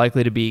computer is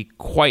likely to be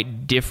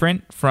quite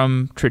different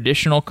from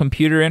traditional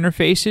computer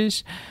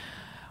interfaces.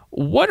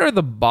 What are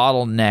the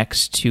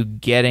bottlenecks to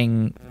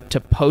getting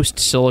to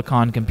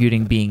post-silicon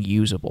computing being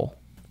usable?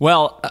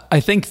 Well,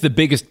 I think the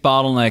biggest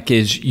bottleneck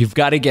is you've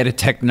got to get a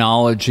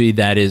technology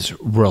that is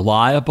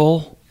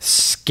reliable,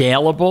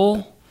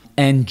 scalable,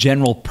 and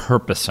general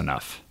purpose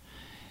enough.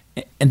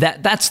 And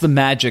that's the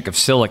magic of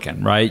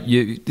silicon, right?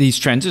 These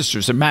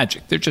transistors are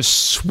magic. They're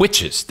just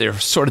switches. They're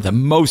sort of the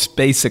most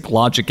basic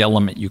logic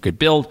element you could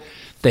build.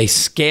 They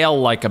scale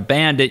like a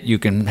bandit. You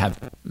can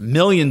have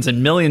millions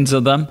and millions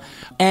of them.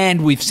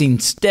 And we've seen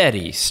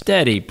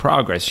steady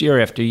progress year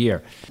after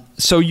year.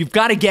 So you've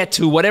got to get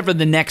to whatever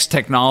the next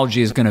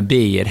technology is going to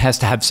be. It has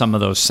to have some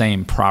of those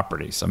same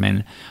properties. I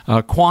mean,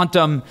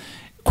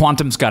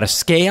 quantum's got to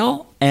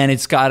scale, and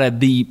it's got to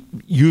be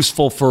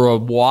useful for a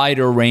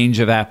wider range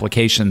of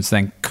applications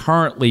than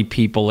currently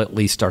people at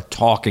least are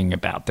talking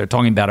about. They're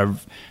talking about a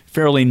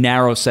fairly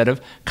narrow set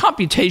of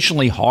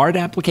computationally hard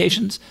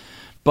applications,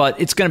 but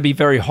it's going to be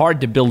very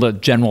hard to build a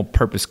general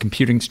purpose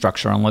computing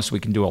structure unless we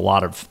can do a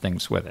lot of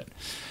things with it.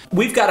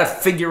 We've got to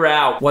figure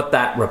out what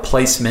that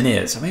replacement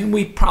is. I mean,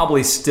 we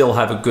probably still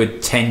have a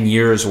good 10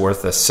 years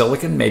worth of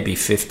silicon, maybe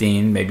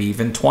 15, maybe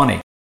even 20.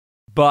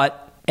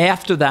 But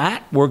after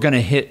that, we're going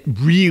to hit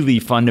really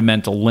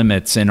fundamental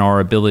limits in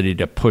our ability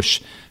to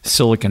push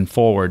silicon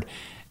forward.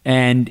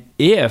 And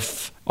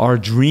if our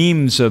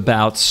dreams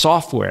about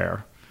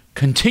software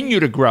continue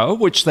to grow,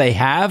 which they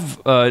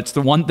have. It's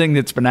the one thing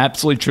that's been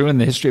absolutely true in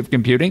the history of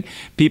computing.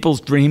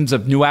 People's dreams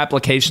of new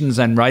applications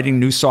and writing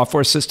new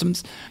software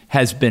systems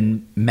has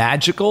been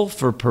magical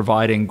for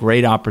providing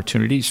great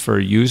opportunities for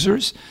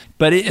users.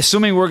 But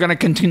assuming we're going to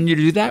continue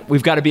to do that,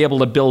 we've got to be able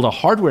to build a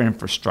hardware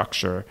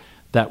infrastructure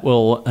that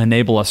will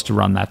enable us to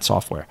run that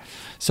software.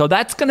 So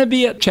that's going to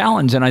be a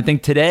challenge. And I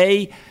think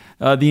today,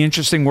 the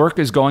interesting work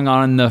is going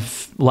on in the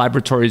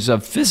laboratories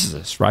of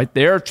physicists, right?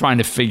 They're trying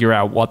to figure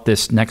out what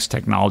this next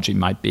technology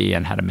might be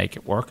and how to make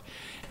it work.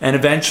 And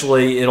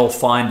eventually it'll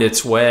find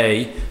its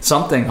way,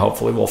 something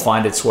hopefully will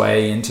find its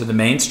way into the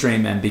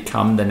mainstream and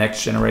become the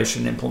next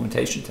generation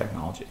implementation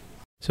technology.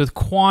 So with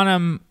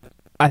quantum,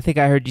 I think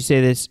I heard you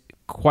say this,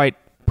 quite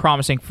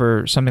promising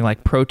for something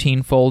like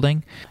protein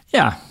folding.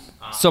 Yeah.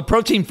 So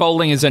protein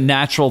folding is a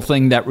natural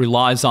thing that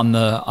relies on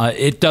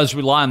it does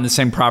rely on the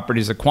same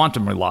properties that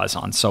quantum relies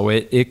on. So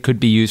it could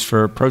be used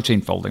for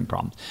protein folding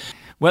problems.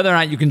 Whether or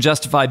not you can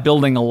justify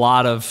building a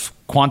lot of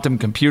quantum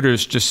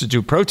computers just to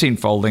do protein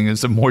folding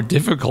is a more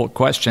difficult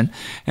question.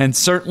 And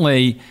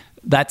certainly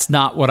that's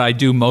not what I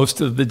do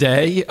most of the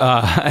day.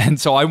 And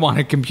so I want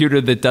a computer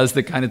that does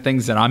the kind of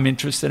things that I'm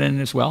interested in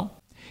as well.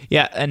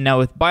 Yeah, and now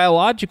with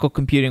biological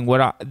computing,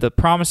 the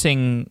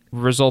promising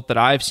result that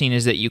I've seen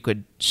is that you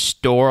could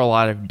store a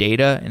lot of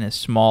data in a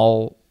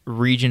small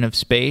region of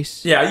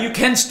space. Yeah, you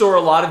can store a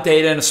lot of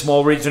data in a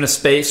small region of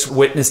space,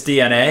 witness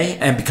DNA,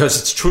 and because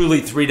it's truly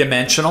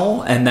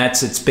three-dimensional, and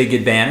that's its big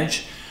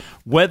advantage.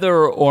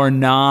 Whether or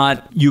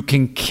not you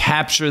can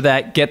capture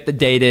that, get the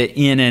data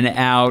in and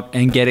out,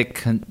 and get it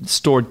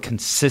stored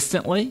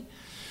consistently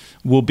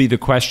will be the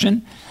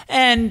question.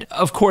 And,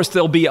 of course,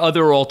 there'll be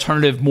other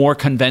alternative, more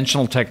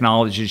conventional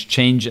technologies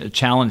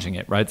challenging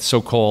it, right? The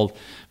so-called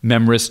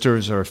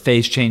memristors or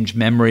phase-change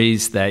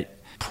memories that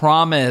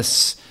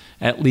promise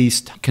at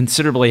least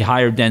considerably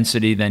higher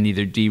density than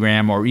either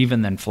DRAM or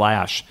even than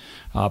flash,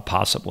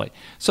 possibly.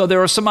 So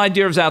there are some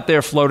ideas out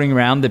there floating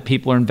around that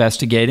people are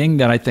investigating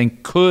that I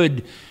think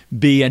could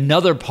be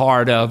another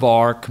part of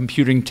our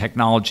computing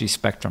technology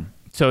spectrum.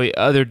 So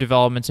other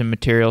developments in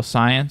material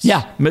science?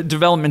 Yeah,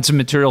 developments in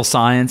material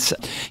science.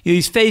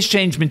 These phase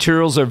change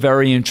materials are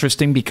very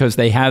interesting because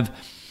they have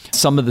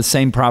some of the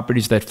same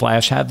properties that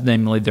flash have,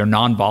 namely they're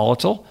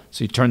non-volatile.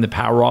 So you turn the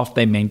power off,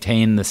 they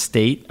maintain the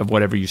state of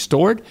whatever you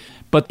stored.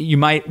 But you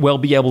might well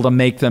be able to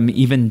make them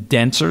even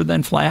denser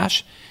than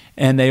flash.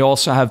 And they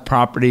also have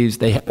properties,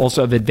 they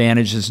also have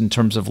advantages in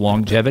terms of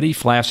longevity.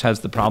 Flash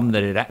has the problem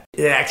that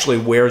it actually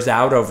wears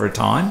out over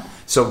time.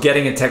 So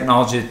getting a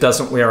technology that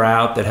doesn't wear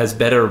out, that has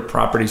better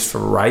properties for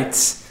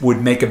writes,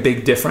 would make a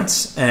big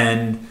difference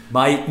and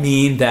might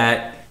mean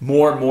that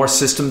more and more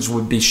systems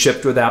would be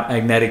shipped without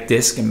magnetic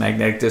disk, and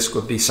magnetic disk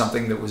would be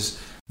something that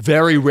was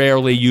very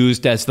rarely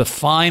used as the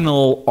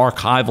final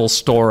archival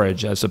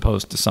storage as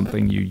opposed to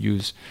something you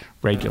use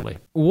regularly.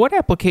 What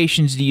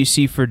applications do you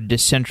see for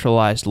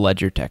decentralized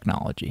ledger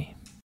technology?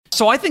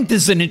 So I think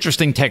this is an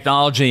interesting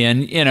technology,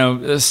 and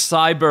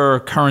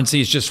cyber currency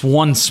is just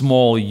one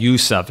small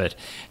use of it.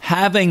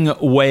 Having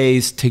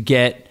ways to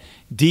get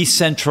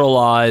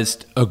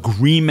decentralized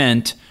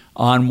agreement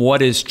on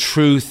what is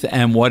truth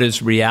and what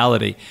is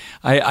reality.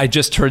 I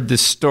just heard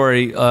this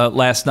story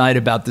last night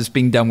about this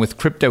being done with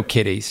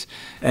CryptoKitties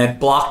and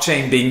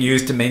blockchain being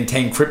used to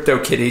maintain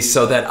CryptoKitties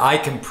so that I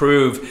can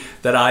prove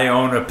that I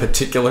own a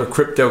particular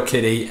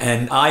CryptoKitty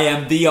and I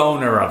am the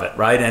owner of it,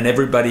 right? And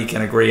everybody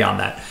can agree on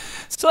that.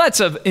 So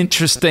that's an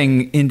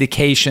interesting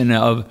indication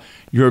of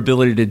your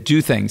ability to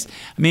do things.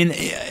 I mean,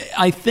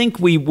 I think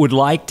we would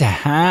like to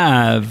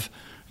have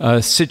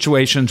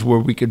situations where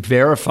we could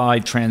verify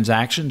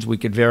transactions, we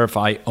could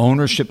verify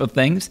ownership of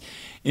things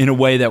in a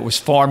way that was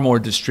far more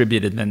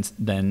distributed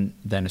than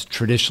has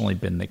traditionally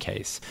been the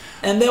case.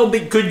 And there'll be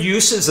good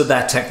uses of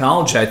that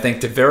technology, I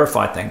think, to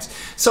verify things.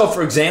 So,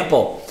 for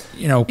example,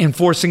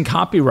 enforcing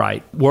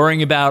copyright,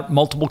 worrying about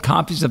multiple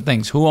copies of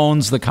things. Who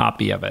owns the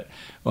copy of it?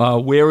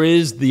 Where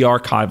is the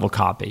archival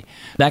copy?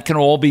 That can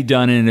all be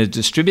done in a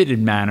distributed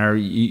manner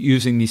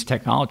using these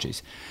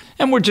technologies.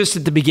 And we're just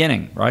at the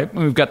beginning, right?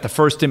 We've got the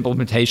first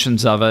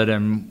implementations of it,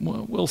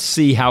 and we'll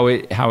see how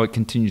it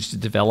continues to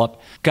develop.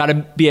 Got to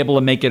be able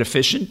to make it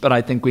efficient, but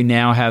I think we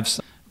now have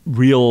some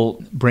real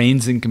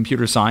brains in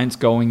computer science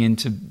going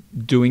into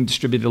doing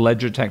distributed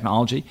ledger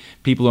technology,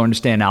 people who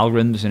understand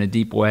algorithms in a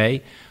deep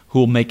way, who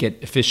will make it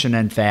efficient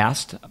and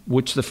fast,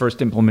 which the first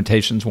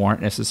implementations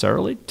weren't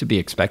necessarily to be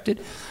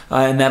expected.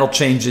 And that'll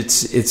change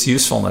its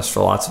usefulness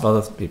for lots of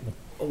other people.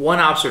 One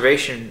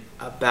observation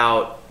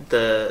about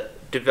the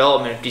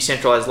development of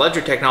decentralized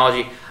ledger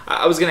technology,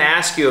 I was going to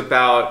ask you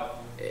about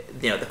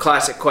the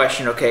classic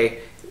question,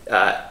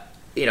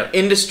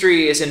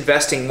 industry is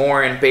investing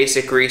more in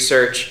basic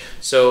research,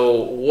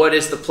 so what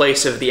is the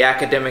place of the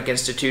academic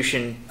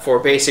institution for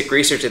basic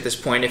research at this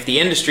point if the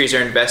industries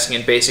are investing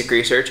in basic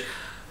research?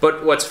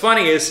 But what's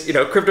funny is,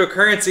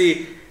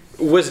 cryptocurrency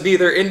was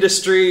neither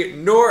industry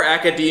nor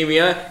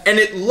academia, and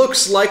it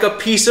looks like a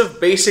piece of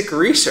basic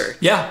research.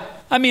 Yeah.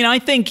 I mean, I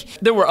think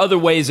there were other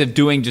ways of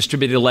doing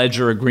distributed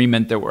ledger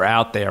agreement that were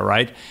out there,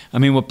 right? I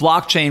mean, what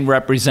blockchain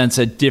represents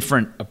a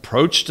different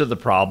approach to the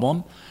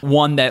problem,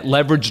 one that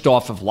leveraged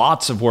off of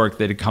lots of work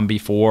that had come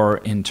before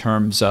in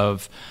terms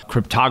of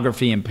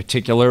cryptography in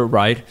particular,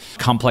 right?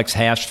 Complex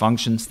hash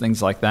functions,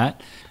 things like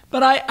that.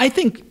 But I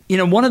think,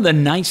 one of the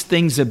nice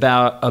things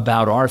about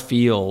our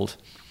field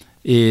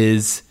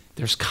is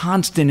there's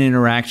constant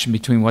interaction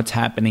between what's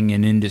happening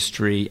in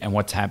industry and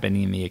what's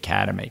happening in the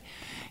academy.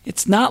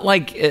 It's not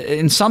like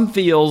in some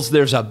fields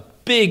there's a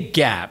big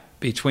gap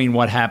between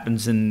what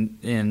happens in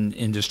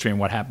industry and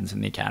what happens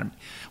in the academy.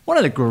 One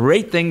of the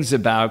great things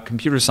about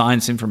computer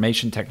science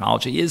information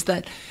technology is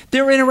that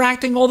they're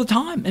interacting all the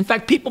time. In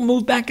fact, people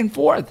move back and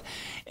forth,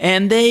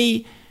 and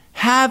they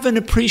have an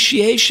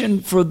appreciation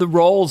for the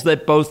roles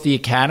that both the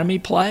academy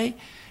play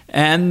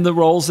and the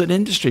roles that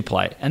industry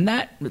play. And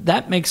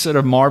that makes it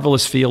a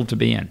marvelous field to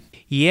be in.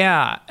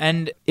 Yeah,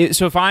 and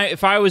so if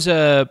I was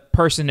a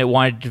person that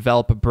wanted to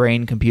develop a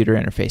brain-computer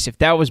interface, if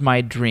that was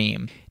my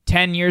dream,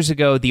 10 years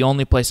ago, the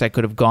only place I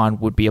could have gone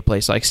would be a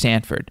place like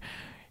Stanford.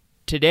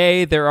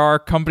 Today, there are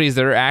companies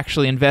that are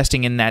actually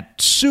investing in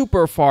that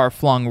super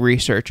far-flung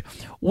research.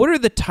 What are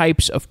the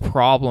types of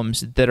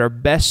problems that are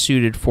best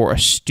suited for a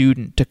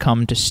student to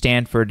come to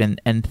Stanford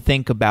and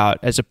think about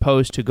as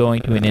opposed to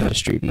going to an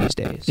industry these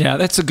days? Yeah,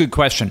 that's a good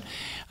question.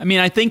 I mean,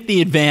 I think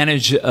the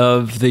advantage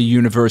of the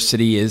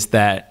university is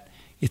that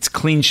it's a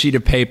clean sheet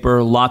of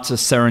paper, lots of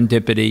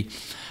serendipity.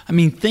 I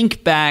mean,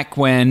 think back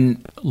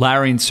when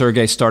Larry and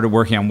Sergey started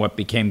working on what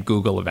became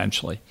Google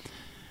eventually.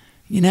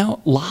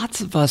 Lots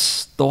of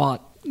us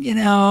thought,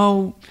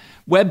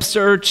 web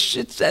search,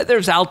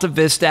 there's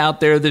AltaVista out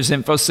there, there's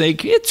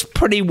InfoSeek, it's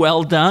pretty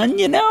well done,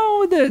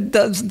 there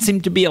doesn't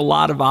seem to be a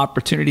lot of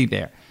opportunity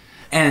there.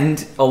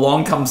 And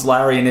along comes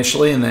Larry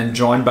initially and then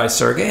joined by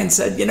Sergey and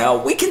said,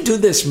 we can do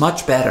this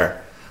much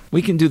better.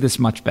 We can do this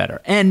much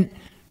better. And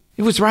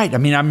it was right. I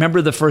mean, I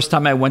remember the first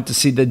time I went to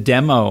see the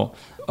demo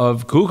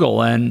of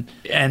Google, and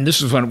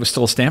this was when it was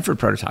still a Stanford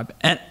prototype.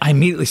 And I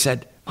immediately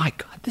said, my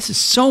God, this is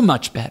so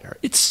much better.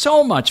 It's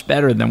so much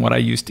better than what I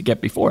used to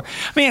get before.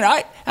 I mean,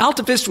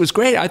 AltaVista was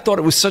great. I thought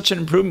it was such an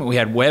improvement. We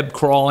had web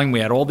crawling. We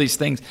had all these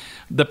things.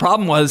 The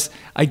problem was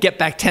I'd get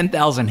back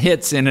 10,000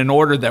 hits in an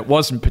order that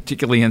wasn't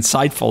particularly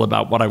insightful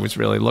about what I was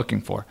really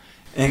looking for.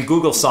 And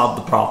Google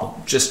solved the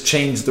problem, just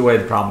changed the way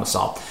the problem was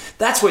solved.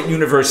 That's what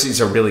universities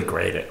are really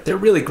great at. They're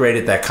really great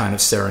at that kind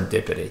of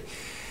serendipity.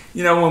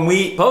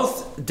 When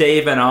both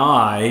Dave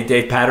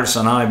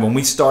Patterson and I, when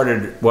we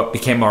started what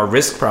became our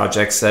RISC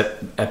projects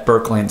at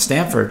Berkeley and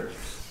Stanford,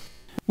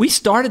 we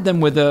started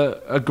them with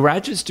a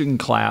graduate student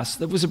class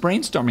that was a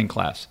brainstorming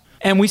class.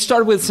 And we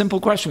started with a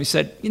simple question. We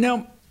said,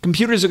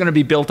 computers are going to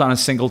be built on a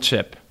single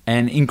chip.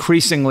 And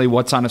increasingly,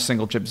 what's on a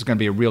single chip is going to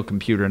be a real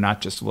computer, not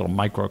just a little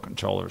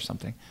microcontroller or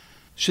something.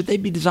 Should they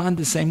be designed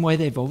the same way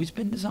they've always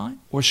been designed?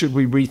 Or should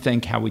we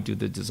rethink how we do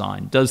the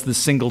design? Does the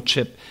single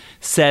chip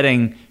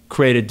setting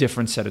create a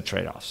different set of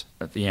trade-offs?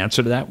 The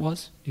answer to that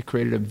was it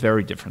created a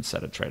very different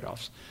set of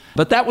trade-offs.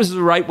 But that was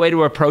the right way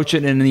to approach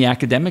it in the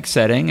academic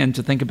setting and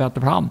to think about the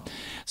problem.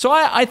 So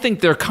I think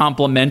they're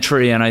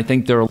complementary, and I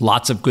think there are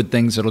lots of good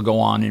things that will go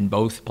on in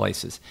both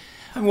places.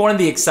 And one of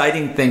the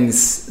exciting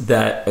things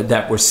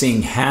that we're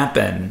seeing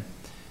happen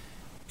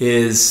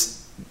is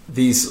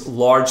these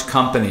large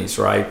companies,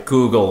 right?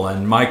 Google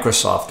and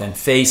Microsoft and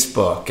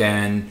Facebook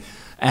and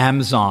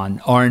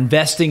Amazon are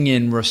investing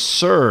in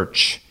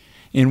research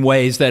in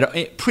ways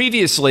that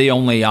previously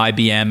only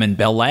IBM and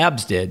Bell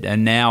Labs did.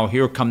 And now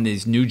here come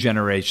the new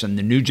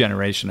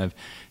generation of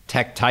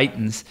tech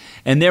titans,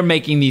 and they're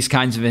making these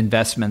kinds of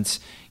investments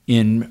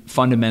in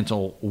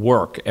fundamental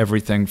work,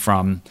 everything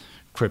from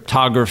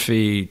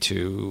cryptography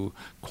to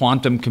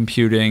quantum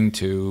computing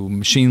to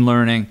machine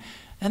learning.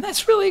 And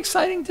that's really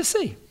exciting to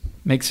see.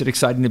 Makes it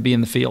exciting to be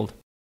in the field.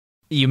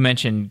 You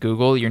mentioned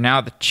Google. You're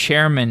now the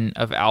chairman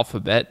of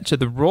Alphabet. So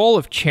the role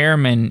of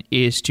chairman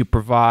is to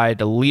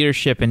provide a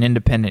leadership and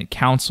independent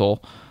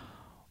counsel.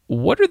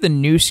 What are the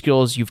new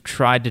skills you've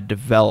tried to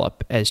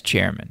develop as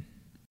chairman?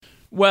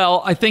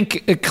 Well, I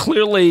think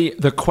clearly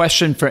the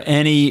question for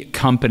any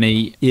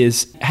company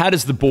is, how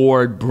does the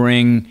board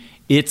bring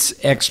its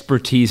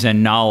expertise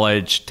and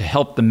knowledge to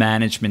help the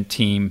management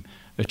team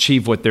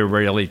achieve what they're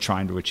really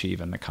trying to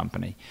achieve in the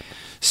company?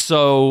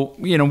 So,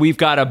 we've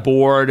got a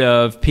board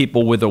of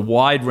people with a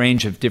wide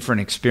range of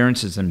different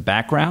experiences and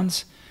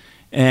backgrounds.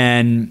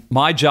 And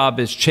my job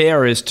as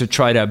chair is to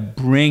try to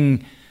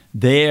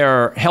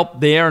help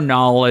their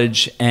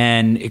knowledge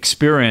and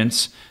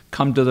experience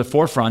come to the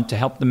forefront to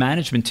help the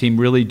management team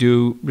really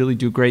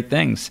do great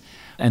things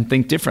and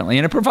think differently.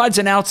 And it provides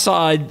an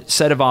outside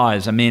set of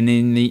eyes. I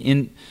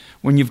mean,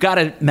 when you've got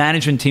a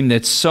management team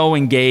that's so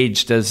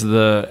engaged as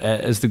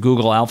the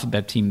Google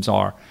Alphabet teams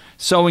are,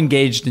 so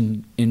engaged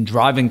in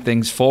driving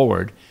things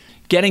forward,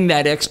 getting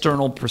that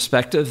external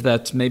perspective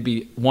that's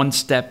maybe one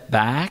step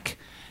back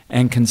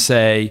and can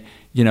say,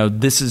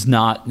 this is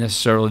not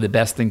necessarily the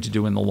best thing to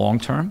do in the long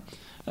term,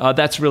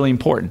 that's really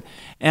important.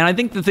 And I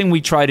think the thing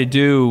we try to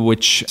do,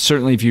 which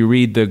certainly if you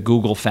read the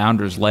Google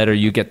founders letter,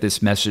 you get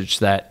this message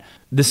that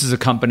this is a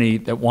company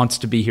that wants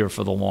to be here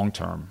for the long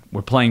term.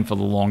 We're playing for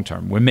the long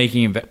term.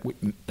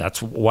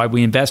 That's why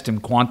we invest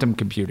in quantum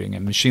computing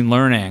and machine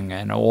learning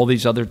and all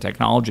these other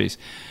technologies.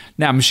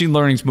 Now, machine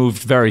learning's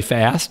moved very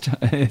fast.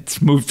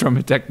 It's moved from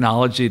a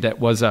technology that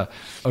was a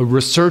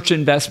research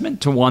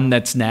investment to one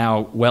that's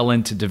now well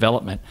into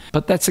development.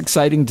 But that's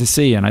exciting to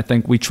see, and I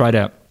think we try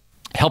to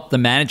help the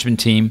management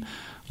team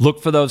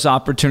look for those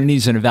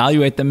opportunities and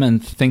evaluate them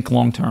and think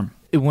long term.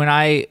 When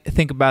I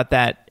think about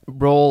that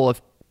role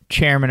of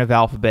chairman of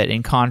Alphabet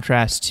in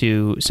contrast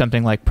to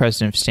something like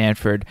president of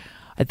Stanford,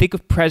 I think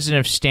of president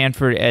of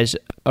Stanford as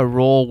a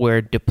role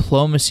where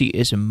diplomacy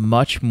is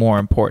much more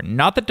important.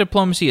 Not that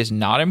diplomacy is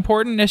not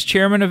important as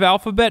chairman of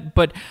Alphabet,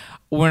 but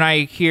when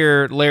I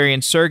hear Larry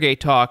and Sergey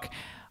talk,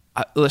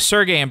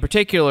 Sergey in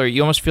particular,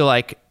 you almost feel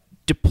like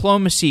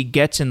diplomacy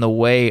gets in the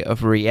way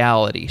of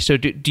reality. So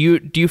do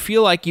you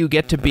feel like you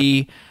get to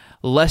be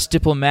less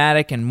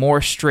diplomatic and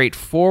more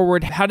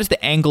straightforward? How does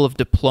the angle of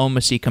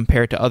diplomacy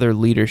compare to other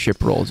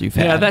leadership roles you've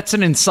had? Yeah, that's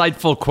an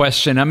insightful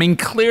question. I mean,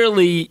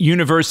 clearly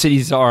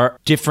universities are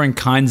different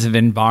kinds of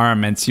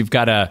environments. You've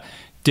got a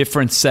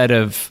different set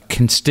of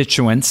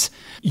constituents.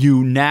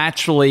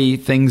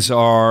 Things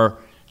are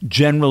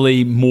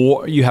generally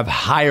more, you have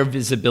higher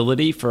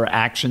visibility for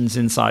actions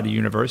inside a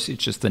university.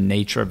 It's just the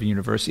nature of a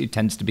university. It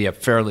tends to be a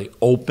fairly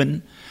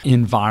open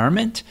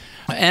environment.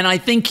 And I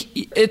think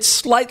it's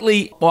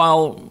slightly,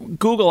 while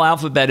Google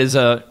Alphabet is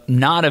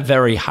not a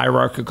very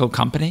hierarchical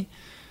company,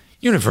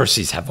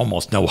 universities have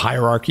almost no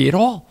hierarchy at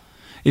all.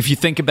 If you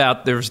think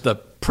about, there's the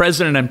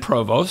president and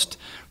provost,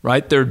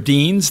 right? They're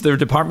deans, they're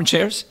department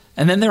chairs,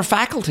 and then they're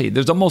faculty.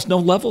 There's almost no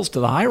levels to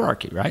the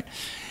hierarchy, right?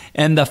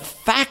 And the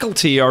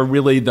faculty are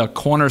really the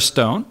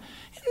cornerstone,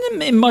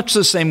 in much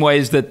the same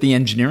ways that the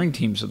engineering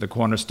teams are the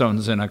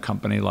cornerstones in a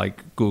company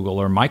like Google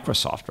or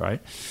Microsoft,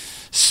 right?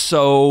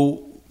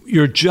 So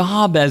your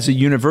job as a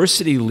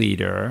university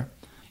leader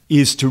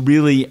is to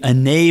really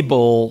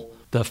enable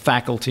the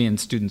faculty and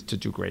students to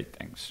do great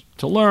things,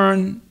 to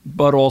learn,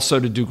 but also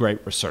to do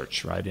great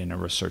research, right, in a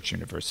research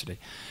university.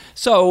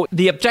 So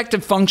the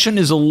objective function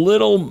is a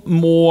little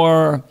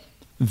more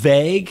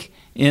vague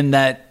in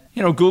that,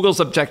 Google's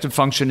objective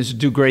function is to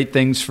do great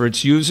things for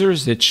its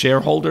users, its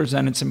shareholders,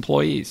 and its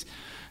employees.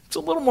 It's a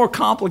little more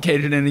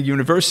complicated in a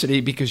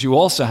university because you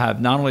also have,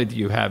 not only do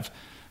you have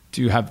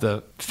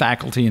the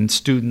faculty and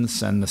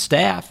students and the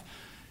staff,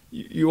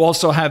 you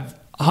also have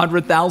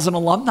 100,000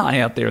 alumni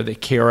out there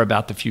that care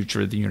about the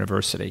future of the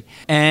university.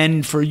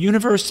 And for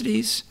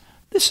universities,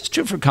 this is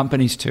true for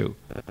companies too.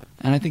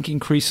 And I think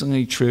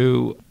increasingly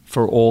true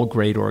for all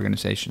great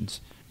organizations.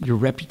 Your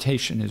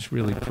reputation is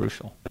really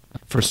crucial.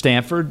 For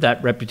Stanford,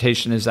 that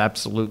reputation is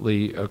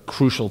absolutely a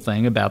crucial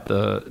thing about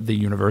the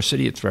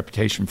university, its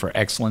reputation for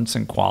excellence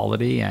and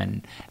quality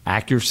and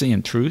accuracy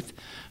and truth.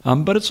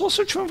 But it's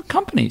also true for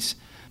companies.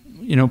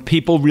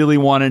 People really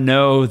want to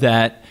know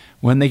that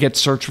when they get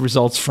search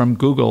results from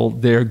Google,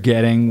 they're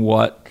getting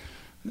what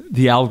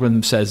the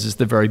algorithm says is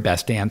the very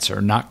best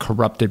answer, not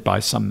corrupted by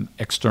some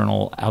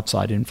external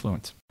outside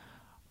influence.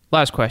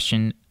 Last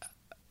question.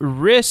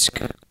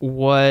 RISC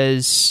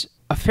was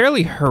a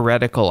fairly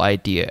heretical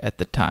idea at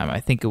the time. I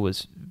think it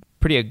was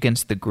pretty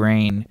against the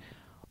grain.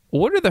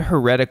 What are the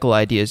heretical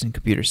ideas in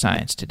computer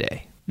science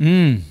today?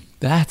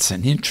 That's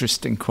an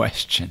interesting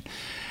question.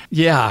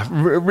 Yeah,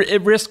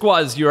 risk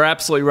was, you're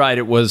absolutely right,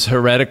 it was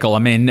heretical. I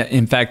mean,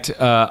 in fact,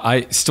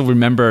 I still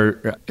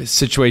remember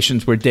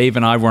situations where Dave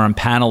and I were on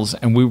panels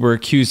and we were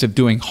accused of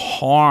doing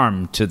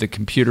harm to the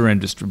computer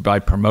industry by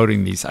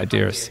promoting these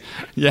ideas.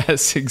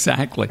 Yes,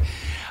 exactly.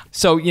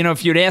 So,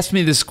 if you'd asked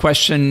me this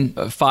question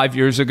 5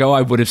 years ago,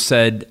 I would have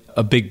said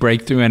a big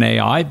breakthrough in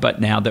AI.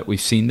 But now that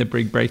we've seen the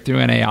big breakthrough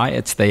in AI,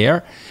 it's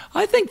there.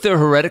 I think the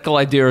heretical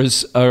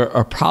ideas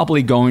are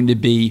probably going to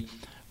be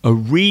a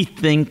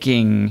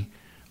rethinking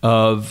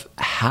of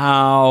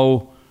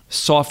how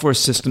software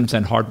systems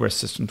and hardware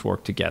systems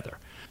work together.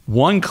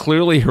 One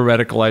clearly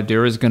heretical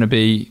idea is going to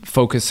be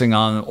focusing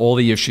on all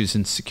the issues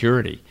in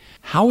security.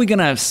 How are we going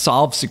to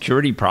solve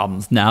security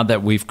problems now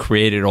that we've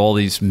created all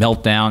these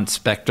Meltdown,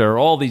 Spectre,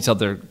 all these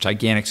other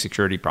gigantic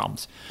security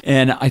problems?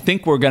 And I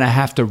think we're going to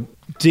have to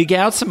dig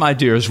out some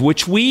ideas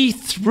which we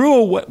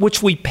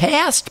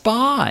passed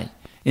by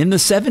in the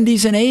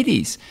 70s and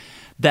 80s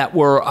that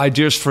were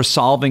ideas for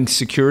solving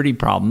security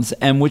problems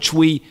and which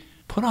we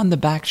put on the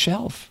back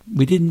shelf.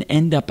 We didn't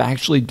end up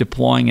actually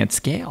deploying at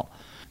scale.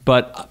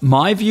 But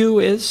my view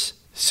is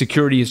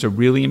security is a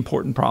really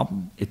important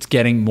problem. It's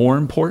getting more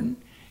important.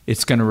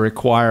 It's going to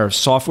require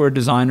software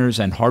designers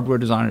and hardware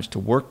designers to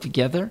work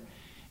together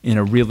in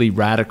a really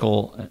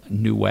radical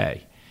new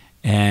way.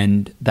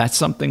 And that's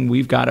something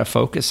we've got to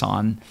focus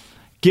on.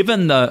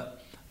 Given the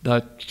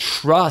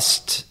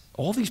trust,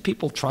 all these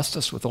people trust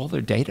us with all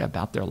their data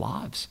about their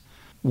lives.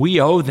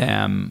 We owe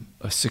them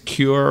a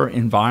secure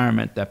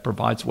environment that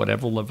provides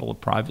whatever level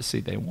of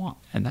privacy they want.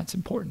 And that's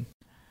important.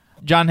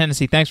 John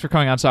Hennessy, thanks for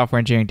coming on Software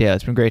Engineering Daily.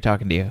 It's been great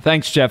talking to you.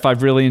 Thanks, Jeff.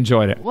 I've really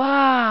enjoyed it.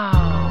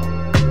 Wow.